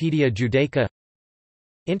Encyclopedia Judaica.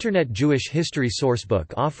 Internet Jewish History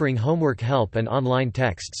Sourcebook offering homework help and online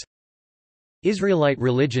texts. Israelite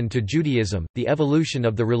Religion to Judaism, the evolution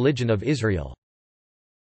of the religion of Israel.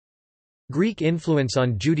 Greek influence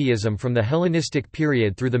on Judaism from the Hellenistic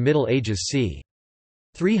period through the Middle Ages c.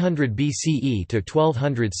 300 BCE to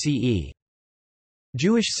 1200 CE.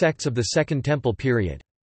 Jewish sects of the Second Temple period.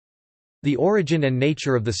 The origin and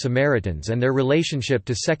nature of the Samaritans and their relationship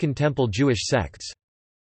to Second Temple Jewish sects.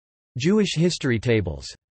 Jewish history tables.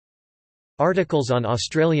 Articles on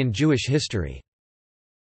Australian Jewish history.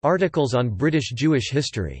 Articles on British Jewish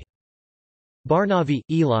history. Barnavi,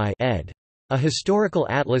 Eli ed. A Historical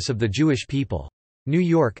Atlas of the Jewish People. New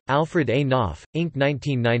York, Alfred A. Knopf, Inc.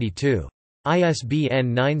 1992.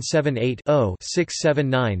 ISBN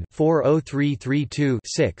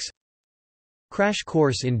 978-0-679-40332-6. Crash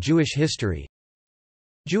Course in Jewish History.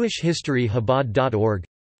 Jewish History Chabad.org.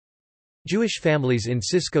 Jewish families in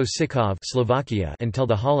Sisko-Sikov, Slovakia until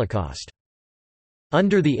the Holocaust.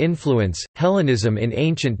 Under the Influence, Hellenism in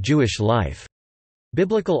Ancient Jewish Life.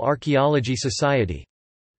 Biblical Archaeology Society.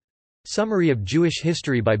 Summary of Jewish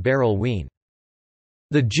History by Beryl Wien.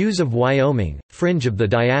 The Jews of Wyoming, Fringe of the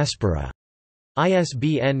Diaspora.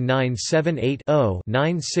 ISBN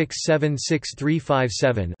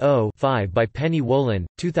 978-0-9676357-0-5 by Penny Wolin,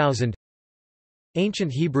 2000.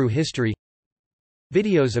 Ancient Hebrew History.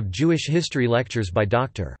 Videos of Jewish history lectures by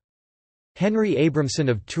Dr. Henry Abramson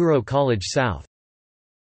of Truro College South.